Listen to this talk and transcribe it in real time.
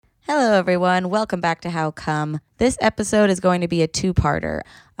Hello, everyone. Welcome back to How Come. This episode is going to be a two-parter.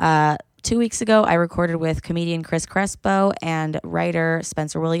 2 weeks ago, I recorded with comedian Crespo and writer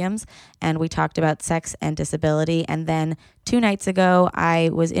Spencer Williams, and we talked about sex and disability. And then 2 nights ago, I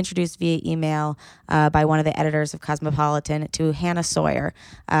was introduced via email by one of the editors of Cosmopolitan to Hannah Soyer.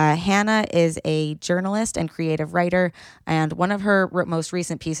 Hannah is a journalist and creative writer, and one of her most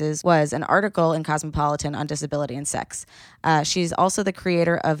recent pieces was an article in Cosmopolitan on disability and sex. She's also the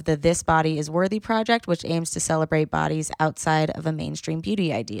creator of the This Body is Worthy project, which aims to celebrate bodies outside of a mainstream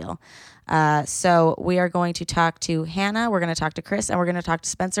beauty ideal. So we are going to talk to Hannah, we're going to talk to Chris, and we're going to talk to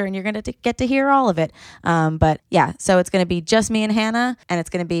Spencer, and you're going to get to hear all of it. But yeah, so it's going to be just me and Hannah, and it's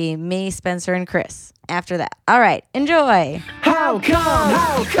going to be me, Spencer, and Chris after that. All right, enjoy. How come?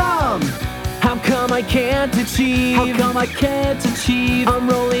 How come? How come I can't achieve? How come I can't achieve? I'm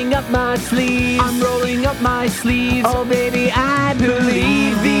rolling up my sleeves. I'm rolling up my sleeves. Oh baby, I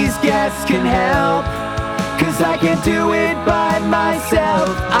believe these guests can help. 'Cause I can't do it by myself.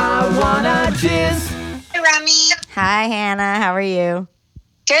 I wanna just... Hey, Remy. Hi, Hannah. How are you?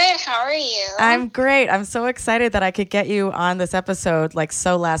 Good. How are you? I'm great. I'm so excited that I could get you on this episode like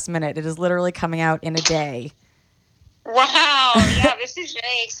so last minute. It is literally coming out in a day. Wow. Yeah, this is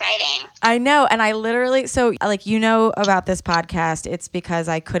very exciting. I know. And I literally, so like, you know about this podcast, it's because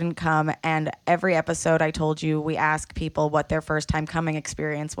I couldn't come. And every episode I told you, we ask people what their first time coming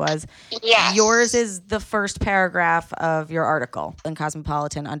experience was. Yes. Yours is the first paragraph of your article in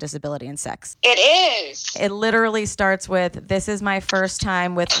Cosmopolitan on disability and sex. It is. It literally starts with, this is my first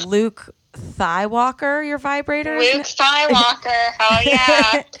time with Luke Thigh-Walker, your vibrator. Luke Thigh-Walker. Hell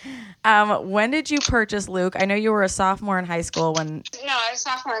yeah. When did you purchase Luke? I know you were a sophomore in high school when... No, I was a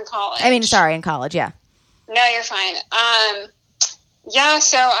sophomore in college. In college, yeah. No, you're fine. Yeah,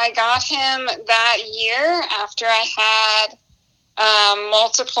 so I got him that year after I had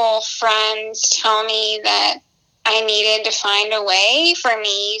multiple friends tell me that I needed to find a way for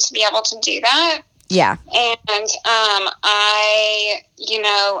me to be able to do that. Yeah. And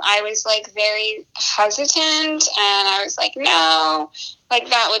I was like very hesitant, and I was like, no, like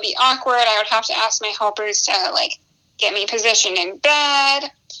that would be awkward. I would have to ask my helpers to like get me positioned in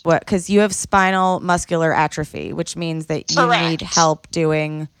bed. What? Because you have spinal muscular atrophy, which means that you Correct. need help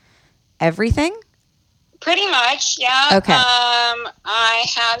doing everything? Pretty much, yeah. Okay. I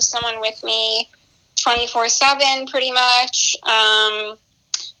have someone with me 24/7 pretty much.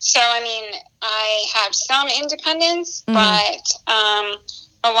 So, I mean, I have some independence, but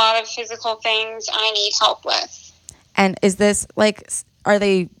a lot of physical things I need help with. And is this like,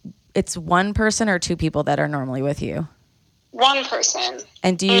 it's one person or 2 people that are normally with you? One person.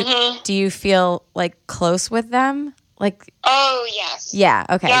 And do you feel like close with them? Like, oh, yes. Yeah,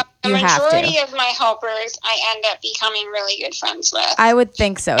 okay. Yep. The you have to. majority of my helpers I end up becoming really good friends with. I would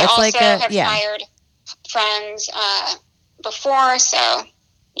think so. I It's also like have hired friends before, so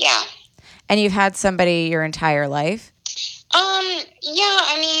yeah. And you've had somebody your entire life? Yeah,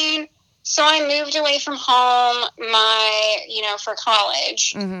 I mean, so I moved away from home for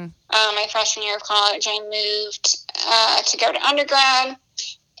college. Mm-hmm. My freshman year of college, I moved to go to undergrad.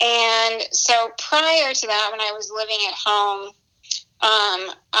 And so prior to that, when I was living at home,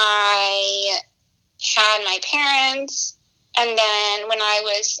 I had my parents. And then when I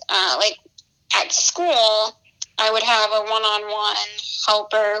was at school, I would have a one-on-one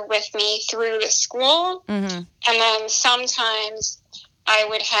helper with me through the school. Mm-hmm. And then sometimes I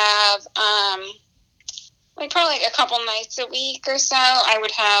would have, probably a couple nights a week or so, I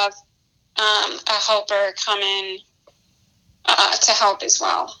would have a helper come in to help as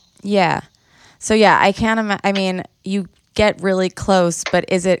well. Yeah. So, yeah, I can't imagine. I mean, you get really close, but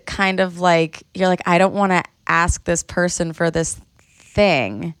is it kind of like, you're like, I don't want to ask this person for this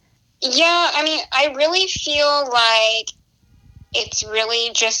thing? Yeah, I mean, I really feel like it's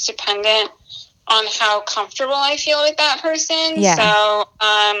really just dependent on how comfortable I feel with that person. Yeah. So,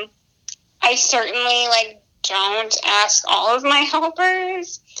 I certainly, don't ask all of my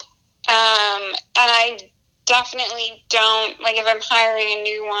helpers. And I definitely don't, if I'm hiring a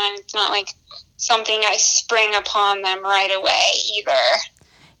new one, it's not something I spring upon them right away either.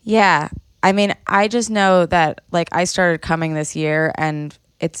 Yeah. I mean, I just know that, I started coming this year, and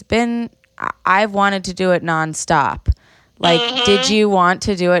I've wanted to do it nonstop. Did you want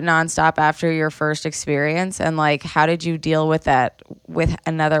to do it nonstop after your first experience? And, how did you deal with that, with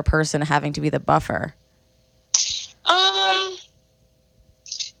another person having to be the buffer?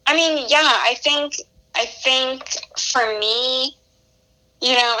 I mean, yeah, I think for me,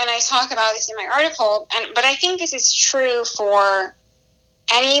 and I talk about this in my article, but I think this is true for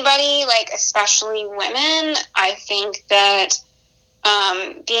anybody, especially women. I think that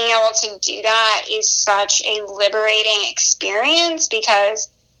being able to do that is such a liberating experience because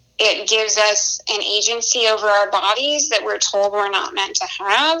it gives us an agency over our bodies that we're told we're not meant to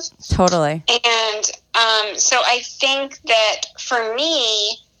have. Totally. And so I think that for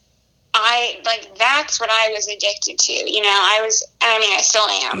me, that's what I was addicted to. You know, I still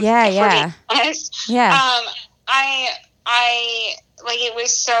am. Yeah, yeah. Yeah. I it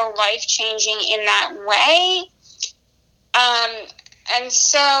was so life-changing in that way. And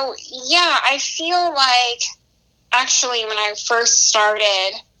so, yeah, I feel like actually when I first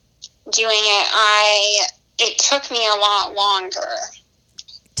started doing it took me a lot longer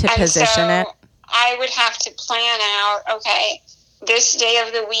to position it. I would have to plan out, okay, this day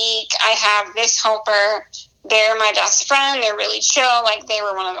of the week, I have this helper. They're my best friend. They're really chill. Like, they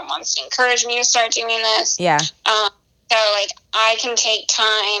were one of the ones to encourage me to start doing this. Yeah. So, I can take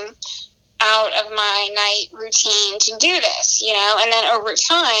time out of my night routine to do this, you know? And then over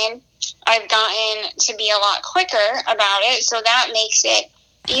time, I've gotten to be a lot quicker about it. So that makes it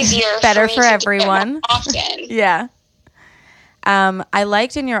easier better for me for to everyone. do it more often. Yeah. I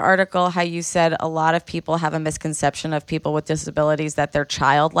liked in your article how you said a lot of people have a misconception of people with disabilities that they're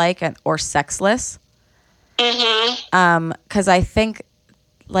childlike or sexless. Mm-hmm. 'Cause I think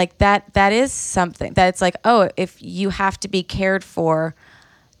that is something that it's like, oh, if you have to be cared for,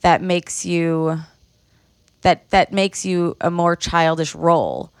 that makes you a more childish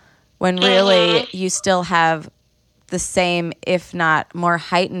role, when really you still have the same, if not more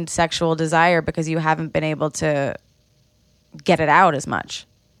heightened sexual desire because you haven't been able to get it out as much.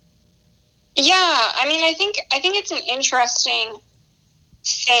 Yeah, I think it's an interesting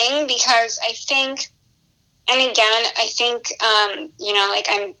thing because I think, and again, I think,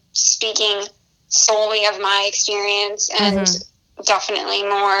 I'm speaking solely of my experience and definitely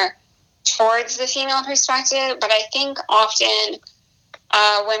more towards the female perspective, but I think often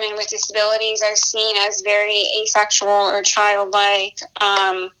women with disabilities are seen as very asexual or childlike.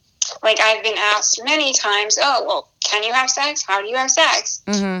 I've been asked many times, oh, well, can you have sex? How do you have sex?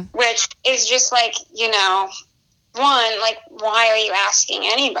 Mm-hmm. Which is just one, why are you asking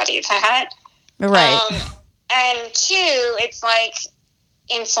anybody that? Right. And two, it's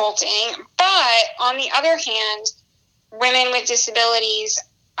insulting. But on the other hand, women with disabilities,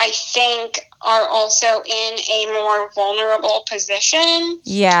 I think, are also in a more vulnerable position.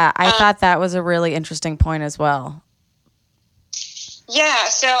 Yeah, I thought that was a really interesting point as well. Yeah,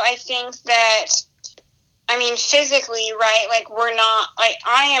 so I think that, physically, right,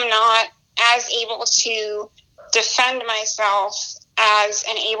 I am not as able to defend myself as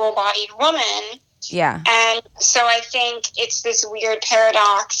an able-bodied woman. Yeah. And so I think it's this weird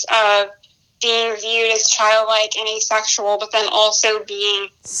paradox of being viewed as childlike and asexual, but then also being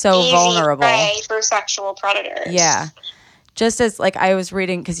so vulnerable prey for sexual predators. Yeah. Just as I was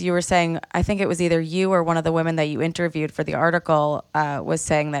reading, because you were saying, I think it was either you or one of the women that you interviewed for the article was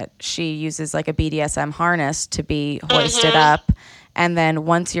saying that she uses a BDSM harness to be hoisted up. And then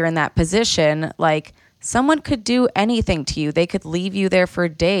once you're in that position, someone could do anything to you. They could leave you there for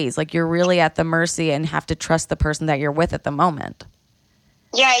days. You're really at the mercy and have to trust the person that you're with at the moment.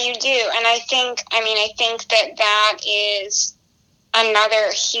 Yeah, you do. And I think that is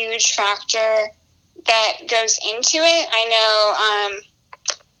another huge factor that goes into it. I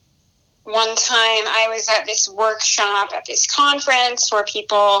know one time I was at this workshop at this conference for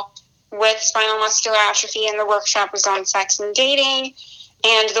people with spinal muscular atrophy, and the workshop was on sex and dating.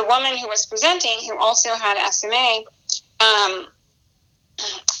 And the woman who was presenting, who also had SMA,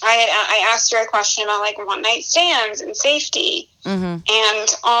 I asked her a question about one-night stands and safety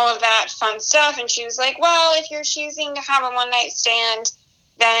and all of that fun stuff. And she was like, well, if you're choosing to have a one-night stand,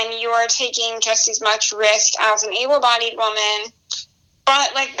 then you are taking just as much risk as an able-bodied woman.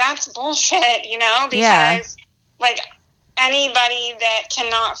 But, that's bullshit, because, anybody that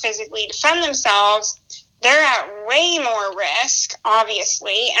cannot physically defend themselves, they're at way more risk,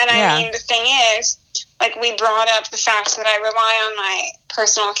 obviously. And, the thing is, we brought up the fact that I rely on my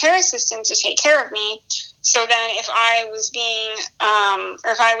personal care assistant to take care of me. So then if I was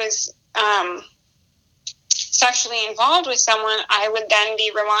sexually involved with someone, I would then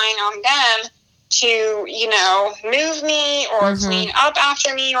be relying on them to, move me or clean up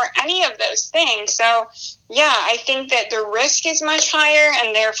after me or any of those things. So, yeah, I think that the risk is much higher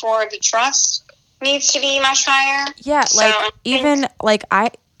and therefore the trust needs to be much higher. Yeah,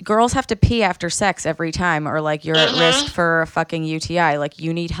 girls have to pee after sex every time, or you're at risk for a fucking UTI.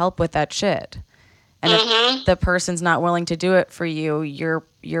 You need help with that shit. And if the person's not willing to do it for you, you're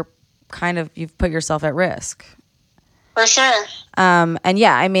you've put yourself at risk. For sure. And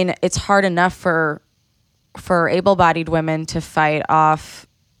yeah, it's hard enough for for able-bodied women to fight off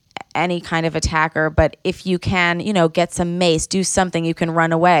any kind of attacker, but if you can, get some mace, do something, you can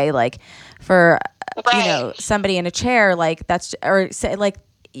run away. Like for, somebody in a chair, like that's, or say, like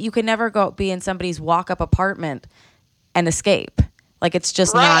you can never be in somebody's walk-up apartment and escape. Like it's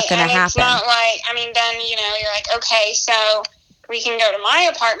just not going to happen. It's not like, then, you're like, okay, so we can go to my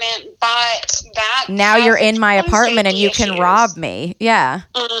apartment, but that now you're in my apartment and you can rob me. Yeah.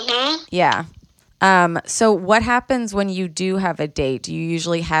 Mm-hmm. Yeah. So what happens when you do have a date? Do you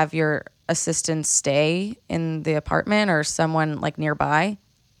usually have your assistant stay in the apartment or someone like nearby?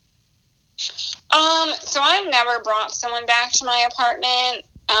 So I've never brought someone back to my apartment.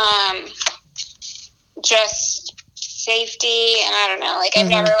 Just safety, and I don't know, like I've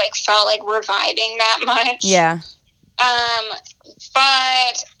never like felt like reviving that much. Yeah.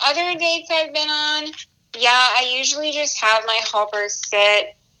 But other dates I've been on, I usually just have my helpers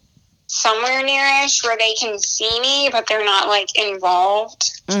sit somewhere nearish where they can see me, but they're not like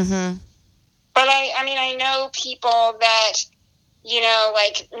involved. Mm-hmm. But I know people that,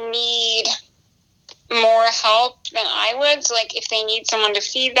 like need more help than I would. So like if they need someone to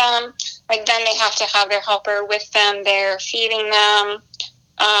feed them, like then they have to have their helper with them. They're feeding them,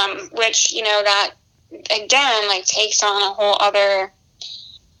 which, that again, like takes on a whole other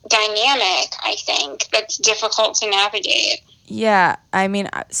dynamic, I think, that's difficult to navigate. Yeah,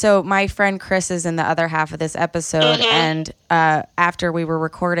 so my friend Chris is in the other half of this episode, and after we were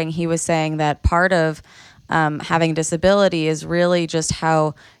recording, he was saying that part of having disability is really just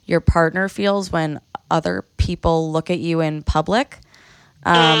how your partner feels when other people look at you in public.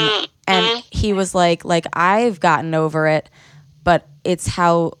 And he was like I've gotten over it, but it's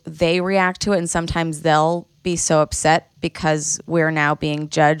how they react to it, and sometimes they'll be so upset because we're now being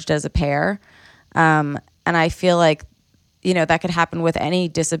judged as a pair. And I feel like that could happen with any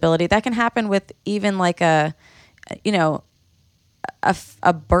disability. That can happen with even like a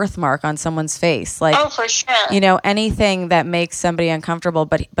birthmark on someone's face. Like, oh, for sure. Anything that makes somebody uncomfortable.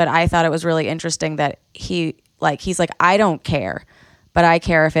 But I thought it was really interesting that he's like, I don't care, but I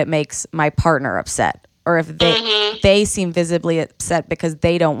care if it makes my partner upset, or if they seem visibly upset because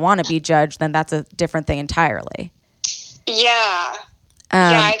they don't want to be judged, then that's a different thing entirely. Yeah.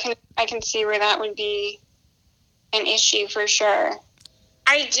 I can see where that would be an issue for sure.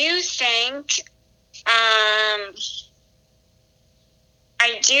 I do think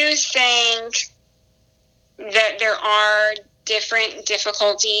that there are different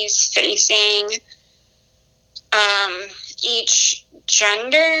difficulties facing each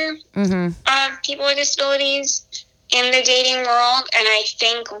gender of people with disabilities in the dating world, and I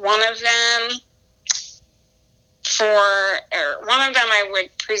think one of them I would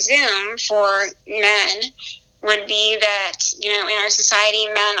presume for men would be that, in our society,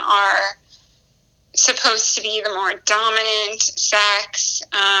 men are supposed to be the more dominant sex,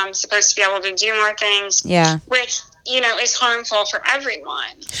 supposed to be able to do more things, which, is harmful for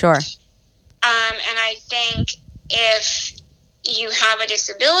everyone. Sure. And I think if you have a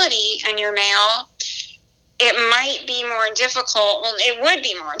disability and you're male, it might be more difficult. Well, it would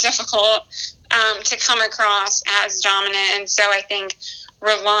be more difficult to come across as dominant. And so I think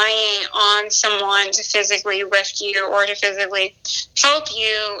relying on someone to physically lift you or to physically help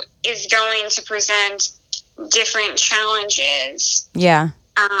you is going to present different challenges. Yeah.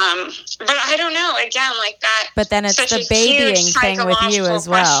 But I don't know, again, like that. But then it's the babying thing with you as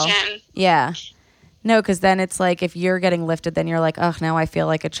well. Question. Yeah. No, because then it's like if you're getting lifted, then you're like, oh, now I feel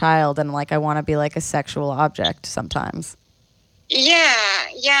like a child and like I want to be like a sexual object sometimes. Yeah.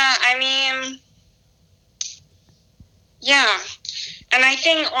 Yeah. And I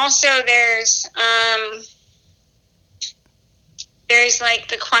think also there's like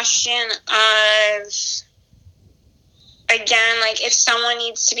the question of, again, like if someone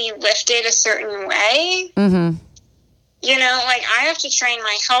needs to be lifted a certain way, like I have to train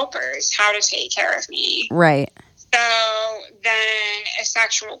my helpers how to take care of me. Right. So then a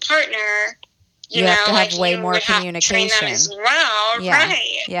sexual partner, you have to have way more communication. Have to train them as well, yeah.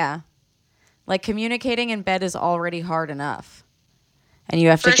 Right? Yeah. Like communicating in bed is already hard enough. And you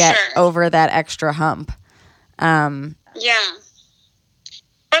have to get over that extra hump. Yeah.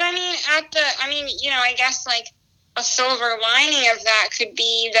 But I guess like a silver lining of that could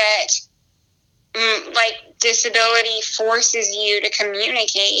be that like disability forces you to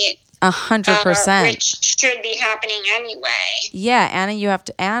communicate. 100%. Which should be happening anyway. Yeah, and you have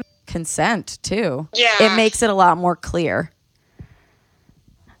to add consent too. Yeah. It makes it a lot more clear.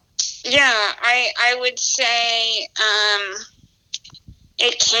 Yeah, I would say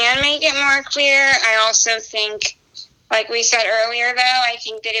it can make it more clear. I also think like we said earlier, though, I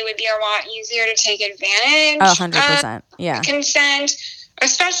think that it would be a lot easier to take advantage 100%. Yeah. of consent,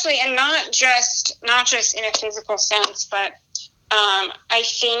 especially, and not just in a physical sense, but I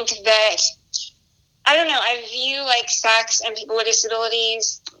think that, I don't know, I view like sex and people with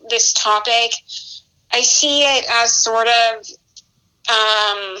disabilities, this topic, I see it as sort of,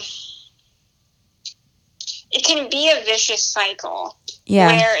 it can be a vicious cycle. Yeah.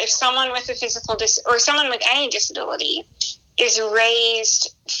 Where if someone with a physical or someone with any disability is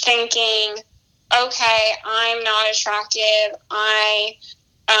raised thinking, okay, I'm not attractive, I,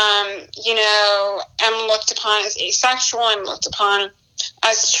 am looked upon as asexual, I'm looked upon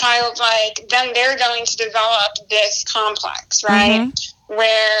as childlike, then they're going to develop this complex, right? Mm-hmm.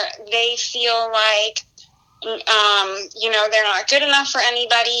 Where they feel like, they're not good enough for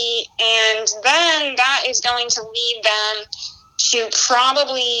anybody, and then that is going to lead them to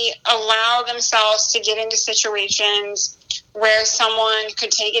probably allow themselves to get into situations where someone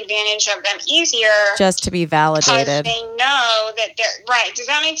could take advantage of them easier. Just to be validated. Because they know that they're right. Does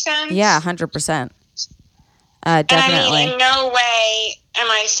that make sense? Yeah, 100%. Definitely. And I mean, in no way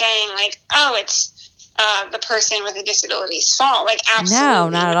am I saying like, oh, it's the person with a disability's fault. Like, absolutely no,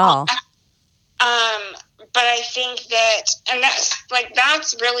 not at all. But I think that, and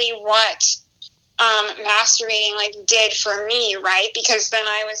that's really what masturbating like did for me, right? Because then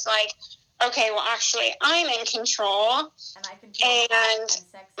I was like, okay, well, actually, I'm in control, and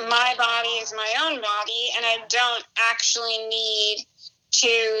my body is my own body, and I don't actually need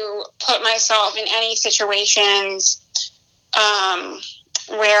to put myself in any situations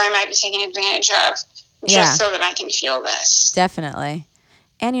where I might be taken advantage of just so that I can feel this. Definitely.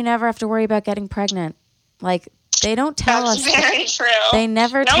 And you never have to worry about getting pregnant. Like, they don't tell us. That's very true. They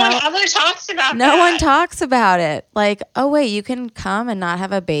never tell. No one ever talks about No one talks about it. Like, oh, wait, you can come and not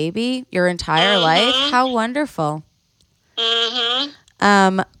have a baby your entire life? How wonderful.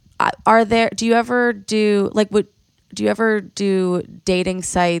 Mm-hmm. Do you ever do dating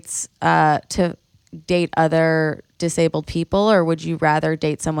sites to date other disabled people, or would you rather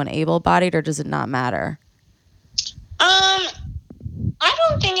date someone able-bodied, or does it not matter? I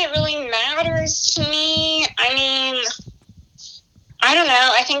don't think it really matters to me. I mean, I don't know.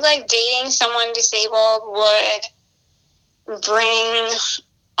 I think like dating someone disabled would bring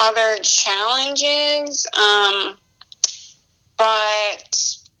other challenges.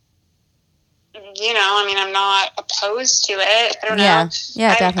 But, I mean, I'm not opposed to it. I don't know.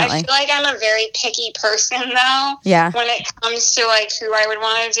 Yeah, definitely. I feel like I'm a very picky person, though. Yeah. When it comes to like who I would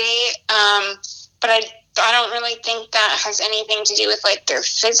want to date. But I don't really think that has anything to do with like their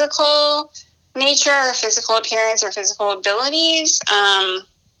physical nature or physical appearance or physical abilities.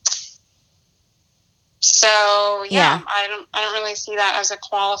 So I don't really see that as a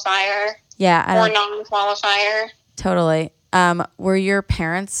qualifier. Yeah, or non-qualifier. Totally. Were your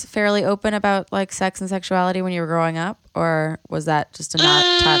parents fairly open about like sex and sexuality when you were growing up, or was that just a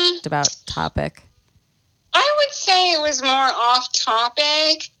not talked about topic? I would say it was more off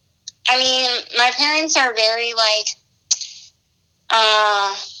topic. I mean, my parents are very, like,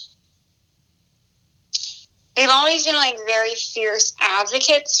 they've always been, like, very fierce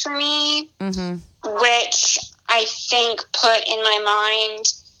advocates for me, which I think put in my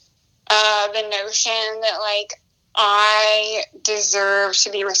mind the notion that, like, I deserve to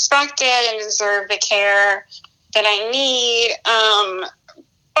be respected and deserve the care that I need.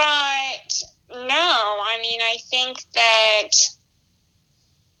 But, no, I mean, I think that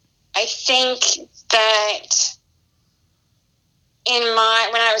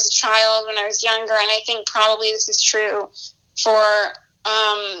when I was a child, when I was younger, and I think probably this is true for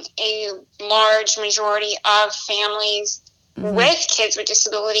a large majority of families with kids with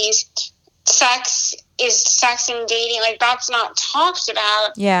disabilities, sex and dating, like that's not talked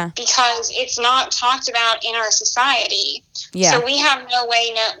about because it's not talked about in our society. Yeah. So we have no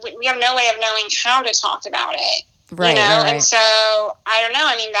way of knowing how to talk about it. Right, right. And so, I don't know,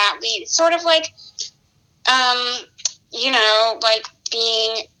 I mean, that leads sort of like, like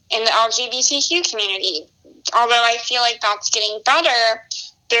being in the LGBTQ community. Although I feel like that's getting better,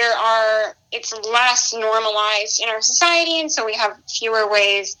 it's less normalized in our society, and so we have fewer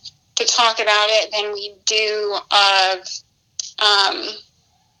ways to talk about it than we do of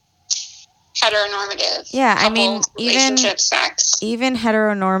heteronormative sex. Even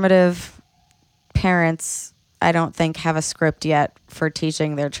heteronormative parents, I don't think, have a script yet for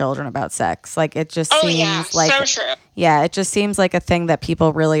teaching their children about sex. Like, it just seems like so true. Yeah, it just seems like a thing that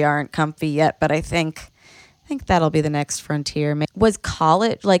people really aren't comfy yet. But I think that'll be the next frontier. Was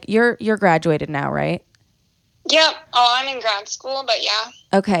college, like, you're graduated now, right? Yep. Oh, I'm in grad school, but yeah.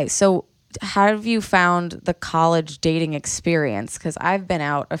 Okay, so how have you found the college dating experience? Because I've been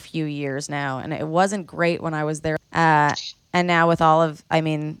out a few years now, and it wasn't great when I was there. And now with all of,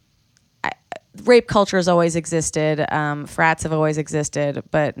 rape culture has always existed. Frats have always existed,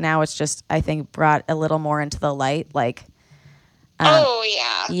 but now it's just, I think, brought a little more into the light. Like,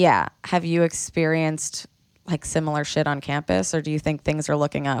 yeah. Have you experienced like similar shit on campus, or do you think things are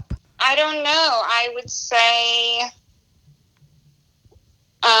looking up? I don't know. I would say,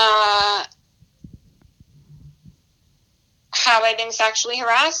 have I been sexually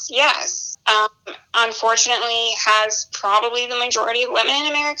harassed? Yes. Unfortunately, has probably the majority of women in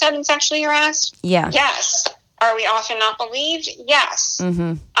America been sexually harassed? Yeah. Yes. Are we often not believed? Yes.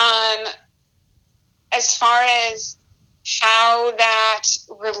 Mm-hmm. As far as how that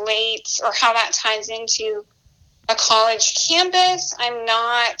relates or how that ties into a college campus, I'm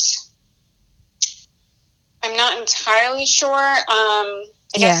not entirely sure. I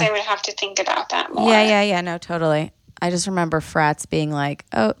guess I would have to think about that more. Yeah. No, totally. I just remember frats being like,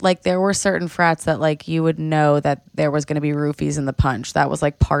 oh, like there were certain frats that like you would know that there was going to be roofies in the punch. That was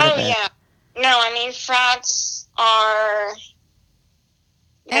like part of it. Oh, yeah. No, I mean, frats are...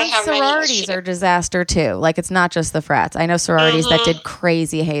 And sororities are disaster too. Like it's not just the frats. I know sororities that did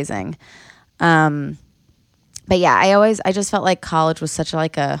crazy hazing. But yeah, I just felt like college was such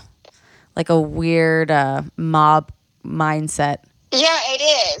like a weird mob mindset. Yeah,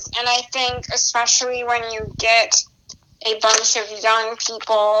 it is. And I think especially when you get a bunch of young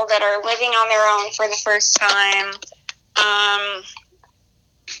people that are living on their own for the first time,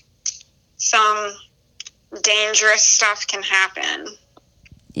 some dangerous stuff can happen.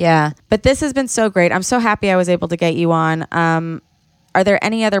 Yeah, but this has been so great. I'm so happy I was able to get you on. Are there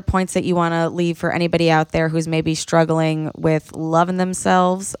any other points that you want to leave for anybody out there who's maybe struggling with loving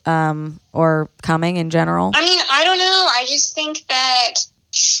themselves or coming in general? I mean, I don't know. I just think that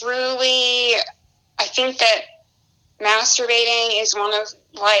I think that masturbating is one of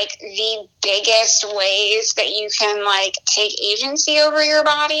like the biggest ways that you can like take agency over your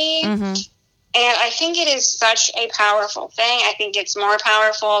body. Mm-hmm. And I think it is such a powerful thing. I think it's more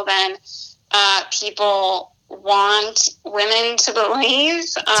powerful than people want women to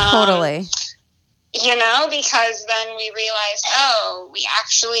believe. Totally. You know, because then we realize, we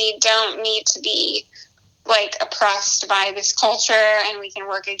actually don't need to be like oppressed by this culture, and we can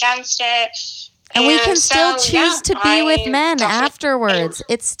work against it. And we can still choose to be with men afterwards.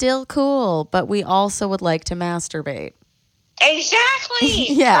 It's still cool, but we also would like to masturbate.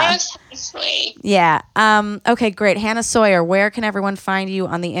 Exactly. Yeah. Precisely. Yeah. Okay, great. Hannah Soyer, where can everyone find you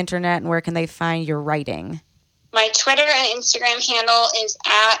on the internet, and where can they find your writing? My Twitter and Instagram handle is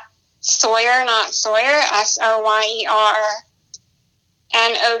at Soyer, not Sawyer,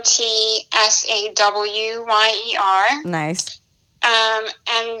 SOYERNOTSAWYER. Nice.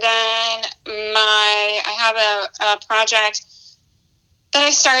 And then I have a project that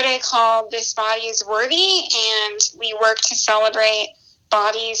I started called This Body is Worthy, and we work to celebrate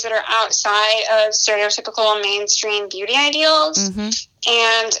bodies that are outside of stereotypical and mainstream beauty ideals. Mm-hmm.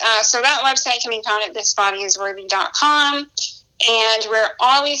 And so that website can be found at thisbodyisworthy.com. And we're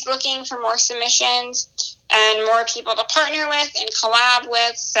always looking for more submissions and more people to partner with and collab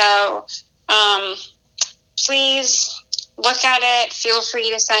with. So please look at it. Feel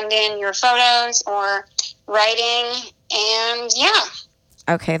free to send in your photos or writing. And yeah.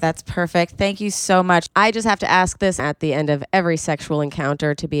 Okay, that's perfect. Thank you so much. I just have to ask this at the end of every sexual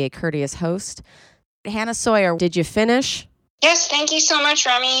encounter to be a courteous host. Hannah Soyer, did you finish? Yes, thank you so much,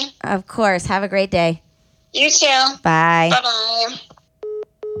 Remy. Of course. Have a great day. You too. Bye. Bye-bye.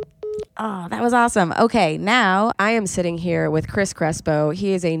 Oh, that was awesome. Okay, now I am sitting here with Chris Crespo.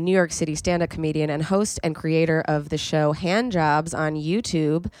 He is a New York City stand-up comedian and host and creator of the show Hand Jobs on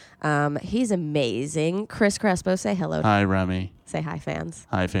YouTube. He's amazing. Chris Crespo, say hello. Hi, Remy. Say hi, fans.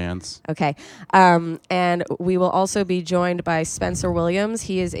 Hi, fans. Okay. And we will also be joined by Spencer Williams.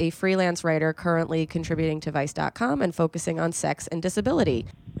 He is a freelance writer currently contributing to Vice.com and focusing on sex and disability.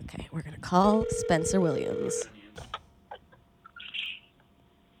 Okay, we're going to call Spencer Williams.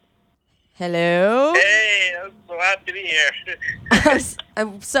 Hello? Hey, I'm so happy to be here.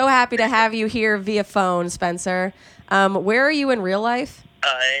 I'm so happy to have you here via phone, Spencer. Where are you in real life?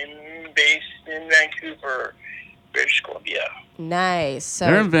 I'm based in Vancouver, British Columbia. Nice. So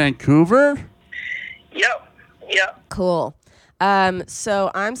you're in Vancouver? Yep. Cool.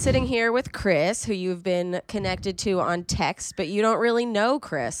 So I'm sitting here with Chris, who you've been connected to on text, but you don't really know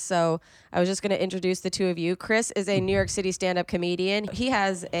Chris. So I was just going to introduce the two of you. Chris is a New York City stand-up comedian. He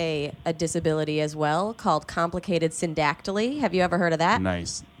has a disability as well called complicated syndactyly. Have you ever heard of that?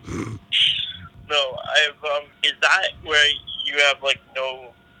 Nice. No, is that where you have like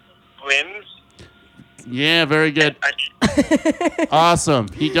no limbs. Yeah, very good. Awesome.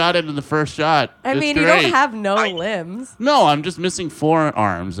 He got it in the first shot. I It's mean, you great. don't have no limbs. No, I'm just missing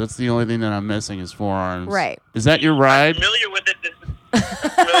forearms. That's the only thing that I'm missing is forearms. Right. Is that your I'm ride? familiar with the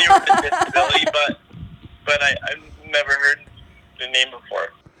disability, but I've never heard the name before.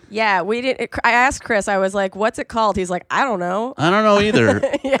 Yeah, we didn't. I asked Chris. I was like, "What's it called?" He's like, "I don't know." I don't know either.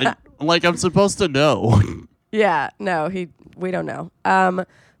 Yeah. I'm supposed to know. Yeah, no, we don't know.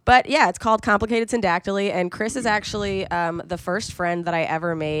 But yeah, it's called Complicated Syndactyly, and Chris is actually the first friend that I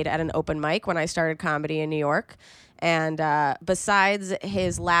ever made at an open mic when I started comedy in New York. And besides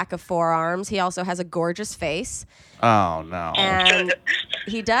his lack of forearms, he also has a gorgeous face, Oh, no. and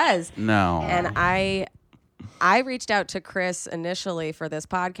he does. No. And I reached out to Chris initially for this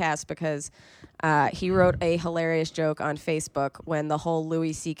podcast because he wrote a hilarious joke on Facebook when the whole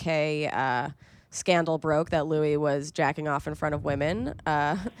Louis C.K. Scandal broke that Louis was jacking off in front of women.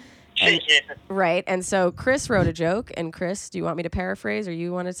 Right. And so Chris wrote a joke. And Chris, do you want me to paraphrase or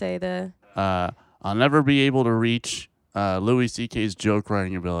you want to say the... I'll never be able to reach Louis C.K.'s joke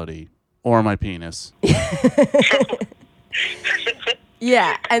writing ability or my penis.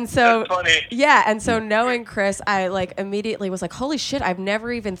 Yeah, and so That's funny. yeah, and so knowing Chris, I like immediately was like, "Holy shit! I've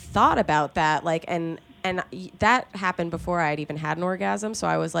never even thought about that." Like, and that happened before I had even had an orgasm. So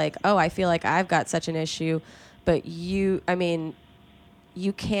I was like, "Oh, I feel like I've got such an issue." But you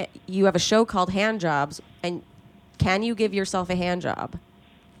can't. You have a show called Hand Jobs, and can you give yourself a hand job?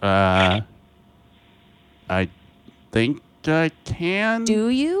 I think I can. Do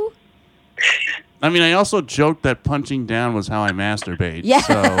you? I mean, I also joked that punching down was how I masturbate. Yeah.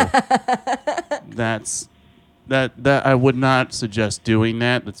 So that I would not suggest doing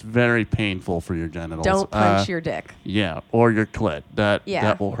that. That's very painful for your genitals. Don't punch your dick. Yeah, or your clit.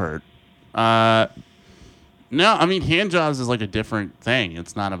 That will hurt. No, I mean hand jobs is like a different thing.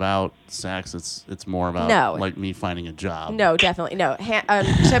 It's not about sex. It's more about like me finding a job. No, definitely no.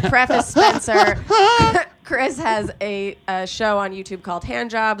 To preface, Spencer, Chris has a show on YouTube called Hand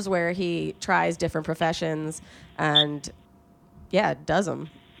Jobs where he tries different professions and does them.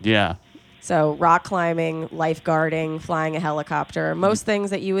 Yeah. So rock climbing, lifeguarding, flying a helicopter, most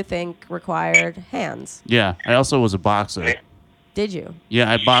things that you would think required hands. Yeah. I also was a boxer. Did you?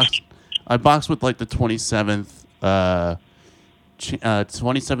 Yeah, I boxed with like the 27th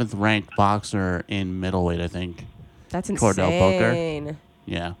 27th ranked boxer in middleweight, I think. That's Cordell Booker. insane.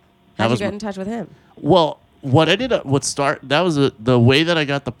 Yeah. How'd you get in touch with him? Well, what I did the way that I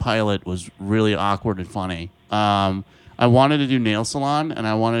got the pilot was really awkward and funny. I wanted to do nail salon, and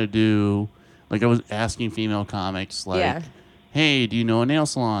I wanted to do, like, I was asking female comics, like, hey, do you know a nail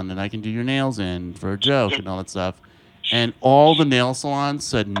salon that I can do your nails in for a joke and all that stuff? And all the nail salons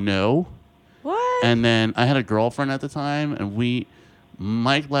said no. What? And then I had a girlfriend at the time, and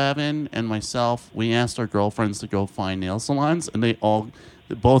Mike Lavin and myself, we asked our girlfriends to go find nail salons, and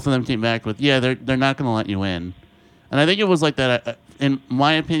both of them came back with, yeah, they're not going to let you in. And I think it was like that. In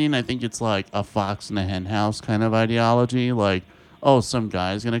my opinion, I think it's like a fox in a hen house kind of ideology. Like, oh, some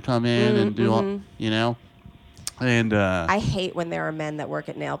guy's going to come in and do all, you know? And I hate when there are men that work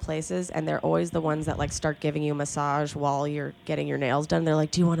at nail places, and they're always the ones that like start giving you a massage while you're getting your nails done. They're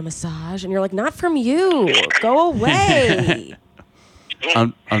like, "Do you want a massage?" And you're like, "Not from you. Go away."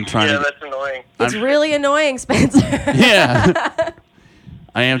 I'm trying Yeah, to. that's annoying. It's really annoying, Spencer. Yeah.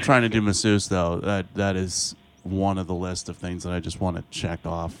 I am trying to do masseuse though. That is one of the list of things that I just want to check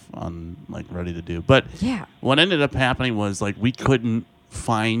off on, like, ready to do. But Yeah. what ended up happening was, like, we couldn't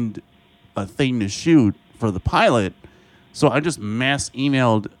find a thing to shoot for the pilot, so I just mass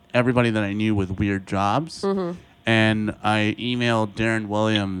emailed everybody that I knew with weird jobs. And I emailed Darren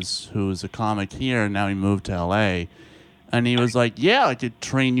Williams, who's a comic here, and now he moved to LA. And he was like, yeah, I could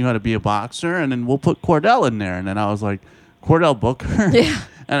train you how to be a boxer, and then we'll put Cordell in there. And then I was like, Cordell Booker? Yeah.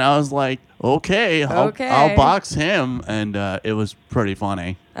 And I was like, okay, I'll box him. And it was pretty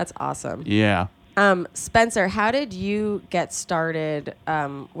funny. That's awesome. Yeah. Spencer, how did you get started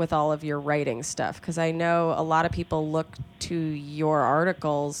with all of your writing stuff? Because I know a lot of people look to your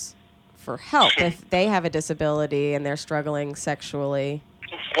articles for help if they have a disability and they're struggling sexually.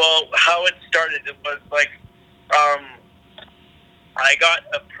 Well, how it started, it was like I got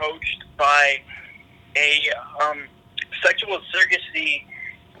approached by a sexual surrogacy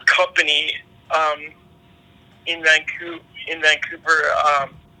company in Vancouver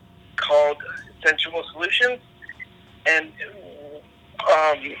called Sensual Solutions, and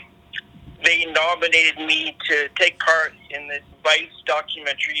they nominated me to take part in this Vice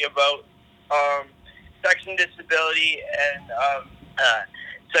documentary about sex and disability and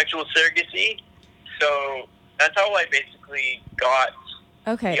sexual surrogacy. So that's how I basically got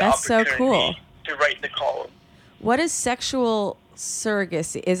Okay, the that's so opportunity cool. to write the column. What is sexual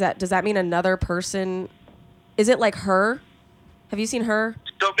surrogacy? Does that mean another person? Is it like Her? Have you seen Her?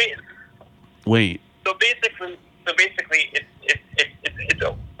 So, Wait. so basically, it's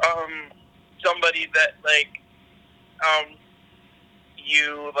somebody that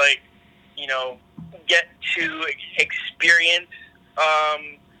you get to experience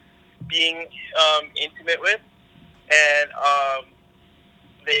being intimate with, and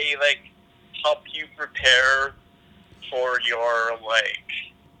they help you prepare for your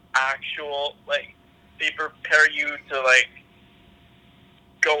actual they prepare you to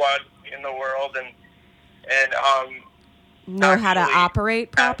go out in the world and Know how to actually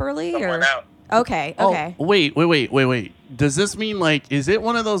operate properly, someone or out. okay. Oh, wait. Does this mean is it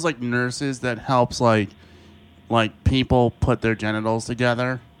one of those nurses that helps people put their genitals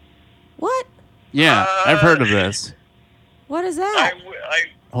together? What? Yeah, I've heard of this. What is that? I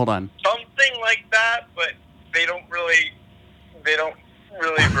Hold on. something like that, but they don't really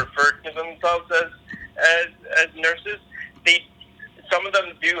refer to themselves as nurses. Some of them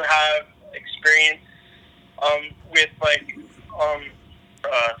do have experience with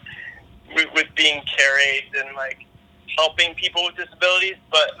with being carried and helping people with disabilities,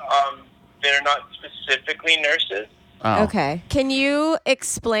 but they're not specifically nurses. Oh. Okay. Can you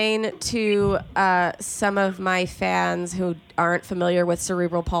explain to some of my fans who aren't familiar with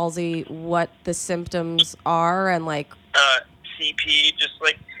cerebral palsy what the symptoms are and CP just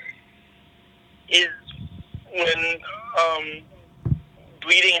is when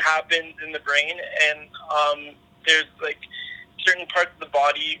bleeding happens in the brain, and there's certain parts of the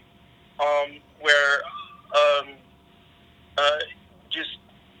body where just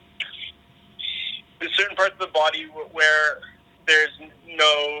there's certain parts of the body where there's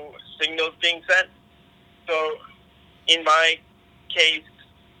no signals being sent. So in my case,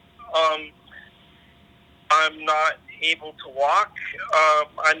 I'm not able to walk.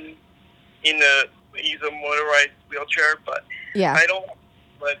 I'm use a motorized wheelchair, but yeah. I don't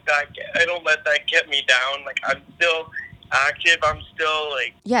let that get me down. I'm still active. I'm still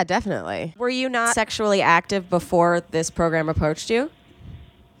Yeah, definitely. Were you not sexually active before this program approached you?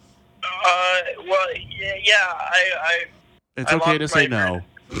 well, yeah. It's I okay lost to say my no.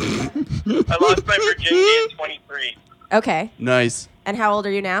 I lost my virginity at 23. Okay. Nice. And how old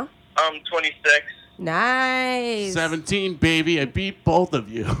are you now? I'm 26. Nice. 17, baby. I beat both of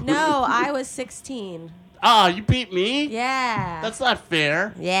you. No, I was 16. Ah, you beat me? Yeah. That's not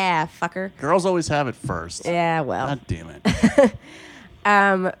fair. Yeah, fucker. Girls always have it first. Yeah, well. God damn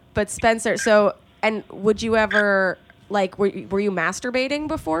it. But Spencer, and would you ever, were you masturbating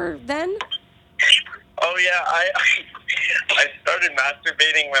before then? Oh yeah, I started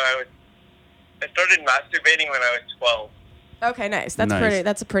masturbating when I was 12. Okay, nice. That's Nice.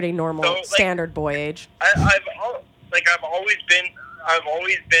 That's a pretty normal standard boy age. I've always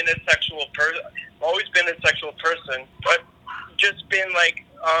been a sexual person. Always been a sexual person, but just been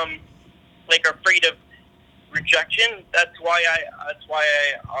afraid of rejection. That's why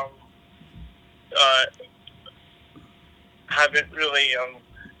I haven't really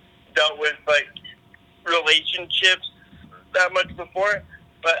dealt with relationships that much before.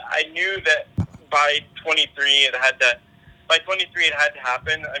 But I knew that by 23 it had to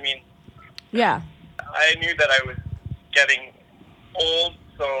happen. I mean, Yeah. I knew that I was getting old,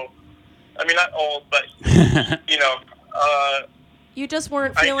 so I mean not old, but You just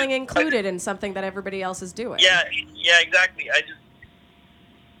weren't feeling included in something that everybody else is doing. yeah, exactly. I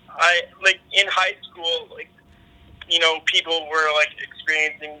in high school, people were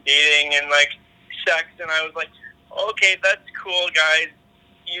experiencing dating and sex, and I was okay, that's cool, guys.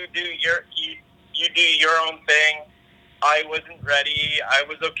 You do your own thing. I wasn't ready. I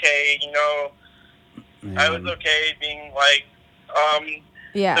was okay, Man. I was okay being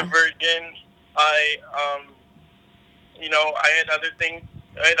Yeah. the virgin. I had other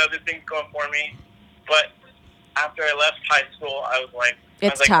things going for me. But after I left high school, I was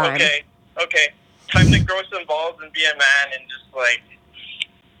It's time. Okay, time to grow some balls and be a man and just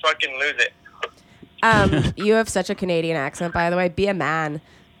fucking lose it. You have such a Canadian accent, by the way. Be a man.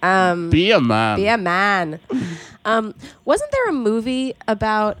 Be a man. Be a man. Wasn't there a movie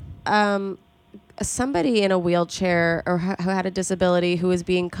about somebody in a wheelchair or who had a disability who was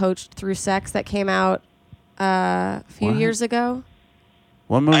being coached through sex that came out a few What? years ago?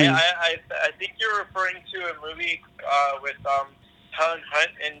 One movie. I think you're referring to a movie with Helen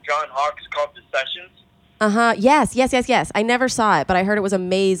Hunt and John Hawkes called The Sessions. Uh-huh. Yes. I never saw it, but I heard it was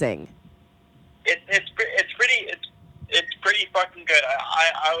amazing. It's pretty fucking good.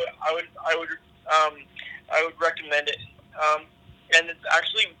 I would recommend it. and it's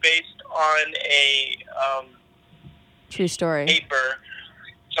actually based on a True story. paper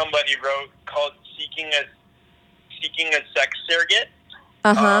somebody wrote called "Seeking a Sex Surrogate."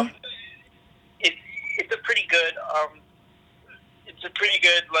 It's a pretty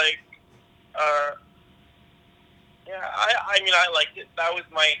good like I mean I liked it. That was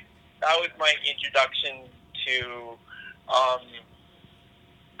my introduction to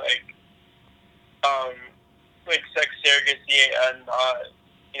like sex surrogacy and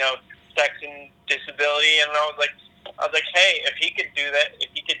sex and disability, and I was like, hey, if he could do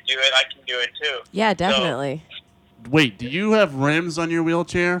it, I can do it too. Yeah, definitely. Wait, do you have rims on your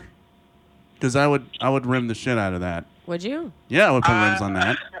wheelchair? Because I would rim the shit out of that. Would you? Yeah, I would put rims on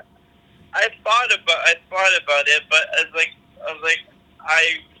that. I thought about it, but I was like,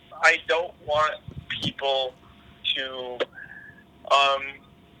 I don't want people to,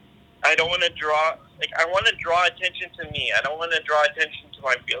 I don't want to draw, I want to draw attention to me. I don't want to draw attention to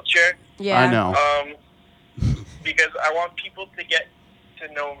my wheelchair. Yeah. I know. Because I want people to get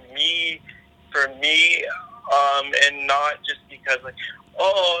to know me for me, and not just because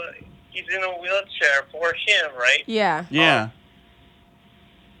he's in a wheelchair for him, right? Yeah. Yeah.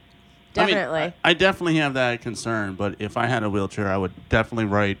 Definitely. I mean, I definitely have that concern, but if I had a wheelchair, I would definitely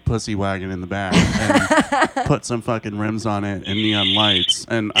write Pussy Wagon in the back and put some fucking rims on it and neon lights,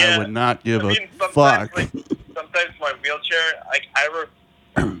 and I would not give a fuck. Sometimes my wheelchair, I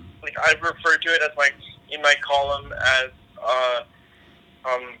refer to it as in my column as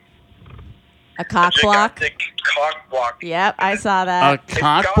a cock block. Cock block. Yep, I saw that. A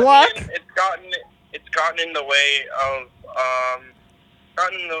cock block? It's gotten in the way of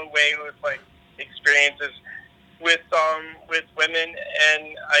with experiences with women, and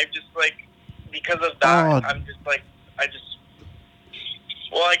I just because of that, I'm just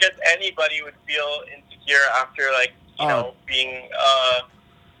I guess anybody would feel insecure after being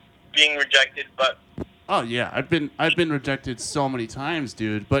rejected, but oh yeah, I've been rejected so many times,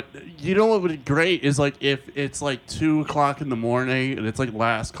 dude. But you know what would be great is if it's 2:00 in the morning and it's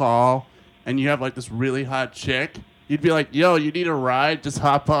last call, and you have this really hot chick. You'd be like, yo, you need a ride? Just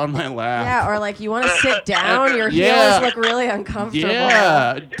hop on my lap. Yeah, or you want to sit down? Your heels look really uncomfortable.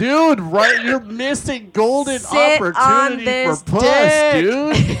 Yeah, dude, right? You're missing golden sit opportunity for puss,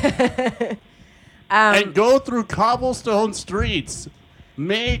 dude. And go through cobblestone streets.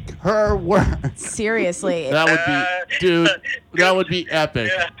 Make her work. Seriously. That would be, dude, that would be epic.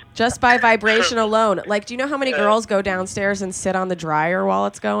 Yeah. Just by vibration alone. Do you know how many girls go downstairs and sit on the dryer while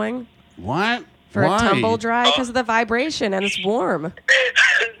it's going? What? For Why? a tumble dry? Because of the vibration, and it's warm.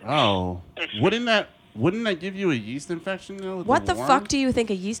 Oh, wouldn't that give you a yeast infection though? What the fuck do you think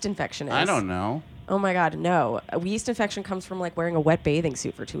a yeast infection is? I don't know. Oh my god, no. A yeast infection comes from wearing a wet bathing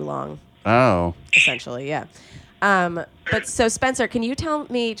suit for too long. Oh. Essentially, yeah. But so Spencer, can you tell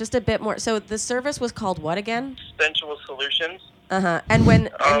me just a bit more? So the service was called what again? Sensual Solutions. And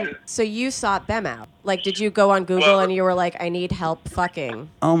so you sought them out. Did you go on Google and you were like, I need help fucking?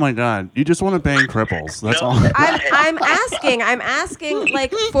 Oh my god, you just want to bang cripples. That's all. I'm asking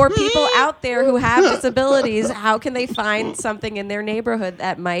for people out there who have disabilities, how can they find something in their neighborhood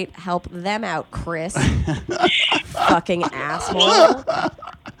that might help them out, Chris? Fucking asshole.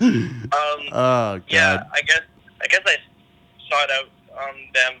 Oh god. Yeah, I guess I sought out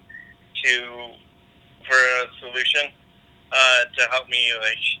them for a solution to help me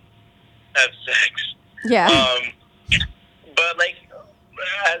have sex. Yeah. But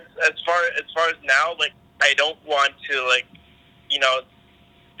as far as now, I don't want to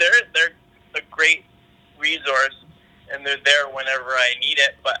they're a great resource and they're there whenever I need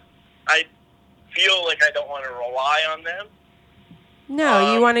it, but I feel like I don't want to rely on them.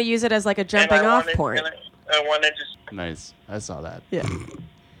 No, you want to use it as a jumping off point. I want to just... Nice. I saw that. Yeah.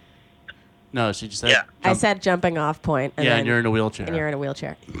 No, she just said... Yeah. I said jumping off point. And you're in a wheelchair. And you're in a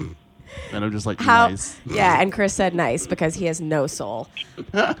wheelchair. And I'm just How? Nice. Yeah, and Chris said nice because he has no soul.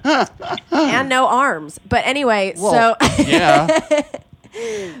 And no arms. But anyway, Well, yeah.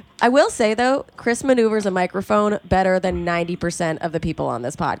 I will say, though, Chris maneuvers a microphone better than 90% of the people on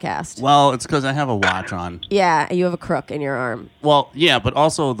this podcast. Well, it's because I have a watch on. Yeah, you have a crook in your arm. Well, yeah, but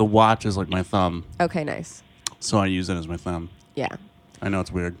also the watch is my thumb. Okay, nice. So I use it as my thumb. Yeah. I know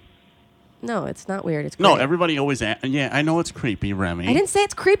it's weird. No, it's not weird. It's great. No, everybody always... yeah, I know it's creepy, Remy. I didn't say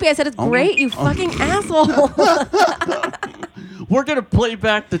it's creepy. I said it's great, you fucking asshole. We're going to play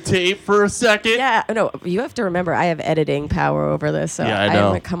back the tape for a second. Yeah, no, you have to remember I have editing power over this, so Yeah, I I'm know.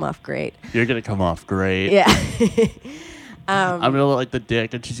 going to come off great. You're going to come off great. Yeah. I'm going to look like the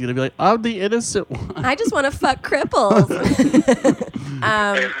dick, and she's going to be like, I'm the innocent one. I just want to fuck cripples.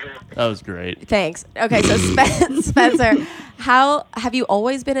 That was great. Thanks. Okay, so Spencer, How have you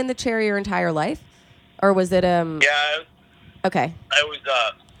always been in the chair your entire life, or was it Yeah, Okay. I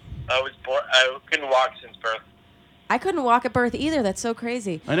was born. I couldn't walk since birth. I couldn't walk at birth either. That's so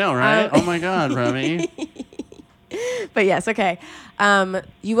crazy. I know, right? Oh my God, Remy. But yes, okay.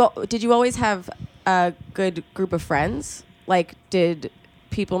 Did you always have a good group of friends? Like, did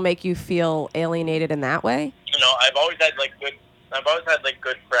people make you feel alienated in that way? You know, I've always had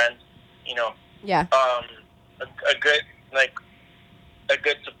good friends. You know, Yeah. a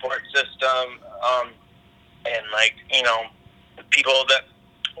good support system. And like, you know, people that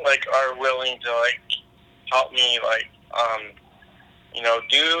like are willing to like help me, like, you know,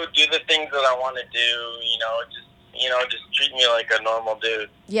 do the things that I want to do. You know, just treat me like a normal dude.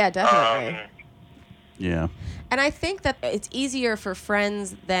 Yeah, definitely. Yeah. And I think that it's easier for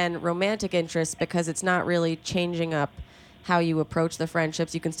friends than romantic interests because it's not really changing up how you approach the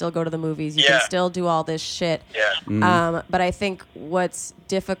friendships. You can still go to the movies. You can still do all this shit. Yeah. Mm-hmm. But I think what's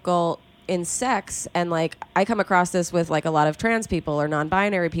difficult in sex, and like I come across this with like a lot of trans people or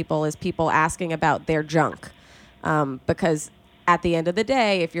non-binary people, is people asking about their junk. Because at the end of the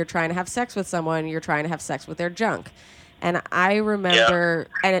day, if you're trying to have sex with someone, you're trying to have sex with their junk. And I remember,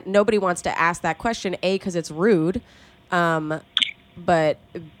 and nobody wants to ask that question, A, because it's rude, but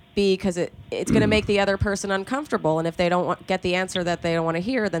B, because it's going to make the other person uncomfortable. And if they don't get the answer that they don't want to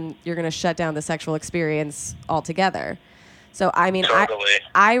hear, then you're going to shut down the sexual experience altogether. So, I mean, Totally.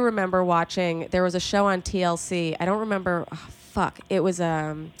 I remember watching, there was a show on TLC. I don't remember, it was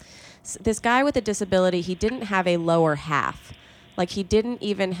this guy with a disability. He didn't have a lower half. Like, he didn't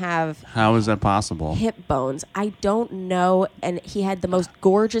even have... How is that possible? Hip bones. I don't know. And he had the most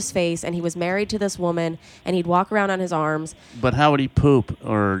gorgeous face, and he was married to this woman, and he'd walk around on his arms. But how would he poop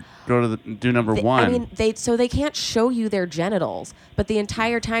or go to do number one? I mean, they can't show you their genitals, but the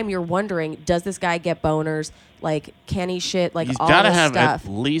entire time you're wondering, does this guy get boners? Like, can he shit? Like, he's all got to this have stuff.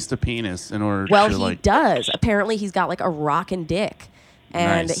 at least a penis in order Well, to, he like... does. Apparently, he's got, like, a rockin' dick.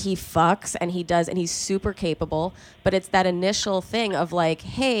 And Nice. he fucks, and he does, and he's super capable. But it's that initial thing of like,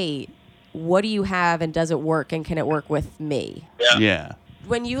 hey, what do you have, and does it work, and can it work with me? Yeah.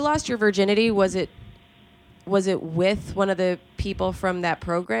 When you lost your virginity, was it with one of the people from that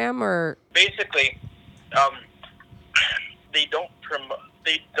program, or Basically, they don't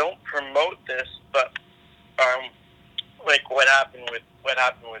promote this, but like what happened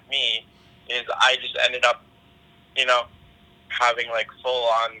with me is I just ended up, you know, having like full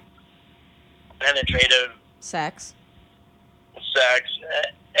on penetrative sex? sex,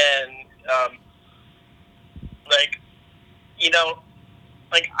 and like, you know,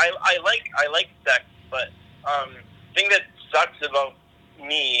 like I like sex, but thing that sucks about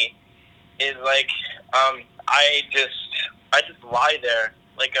me is like I just lie there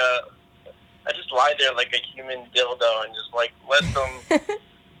like a human dildo and just like let them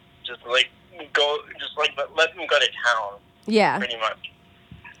just like go, just like let them go to town. Yeah. Pretty much.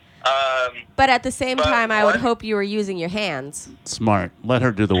 But at the same time, I would what? hope you were using your hands. Smart. Let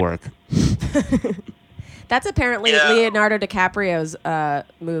her do the work. That's apparently Yeah. Leonardo DiCaprio's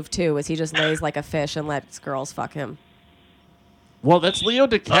move too, is he just lays like a fish and lets girls fuck him. Well, that's Leo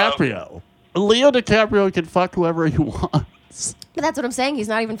DiCaprio. Leo DiCaprio can fuck whoever he wants. But that's what I'm saying. He's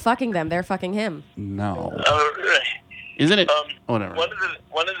not even fucking them; they're fucking him. No. Isn't it? Whatever. One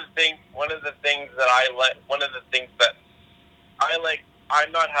of the things that I like,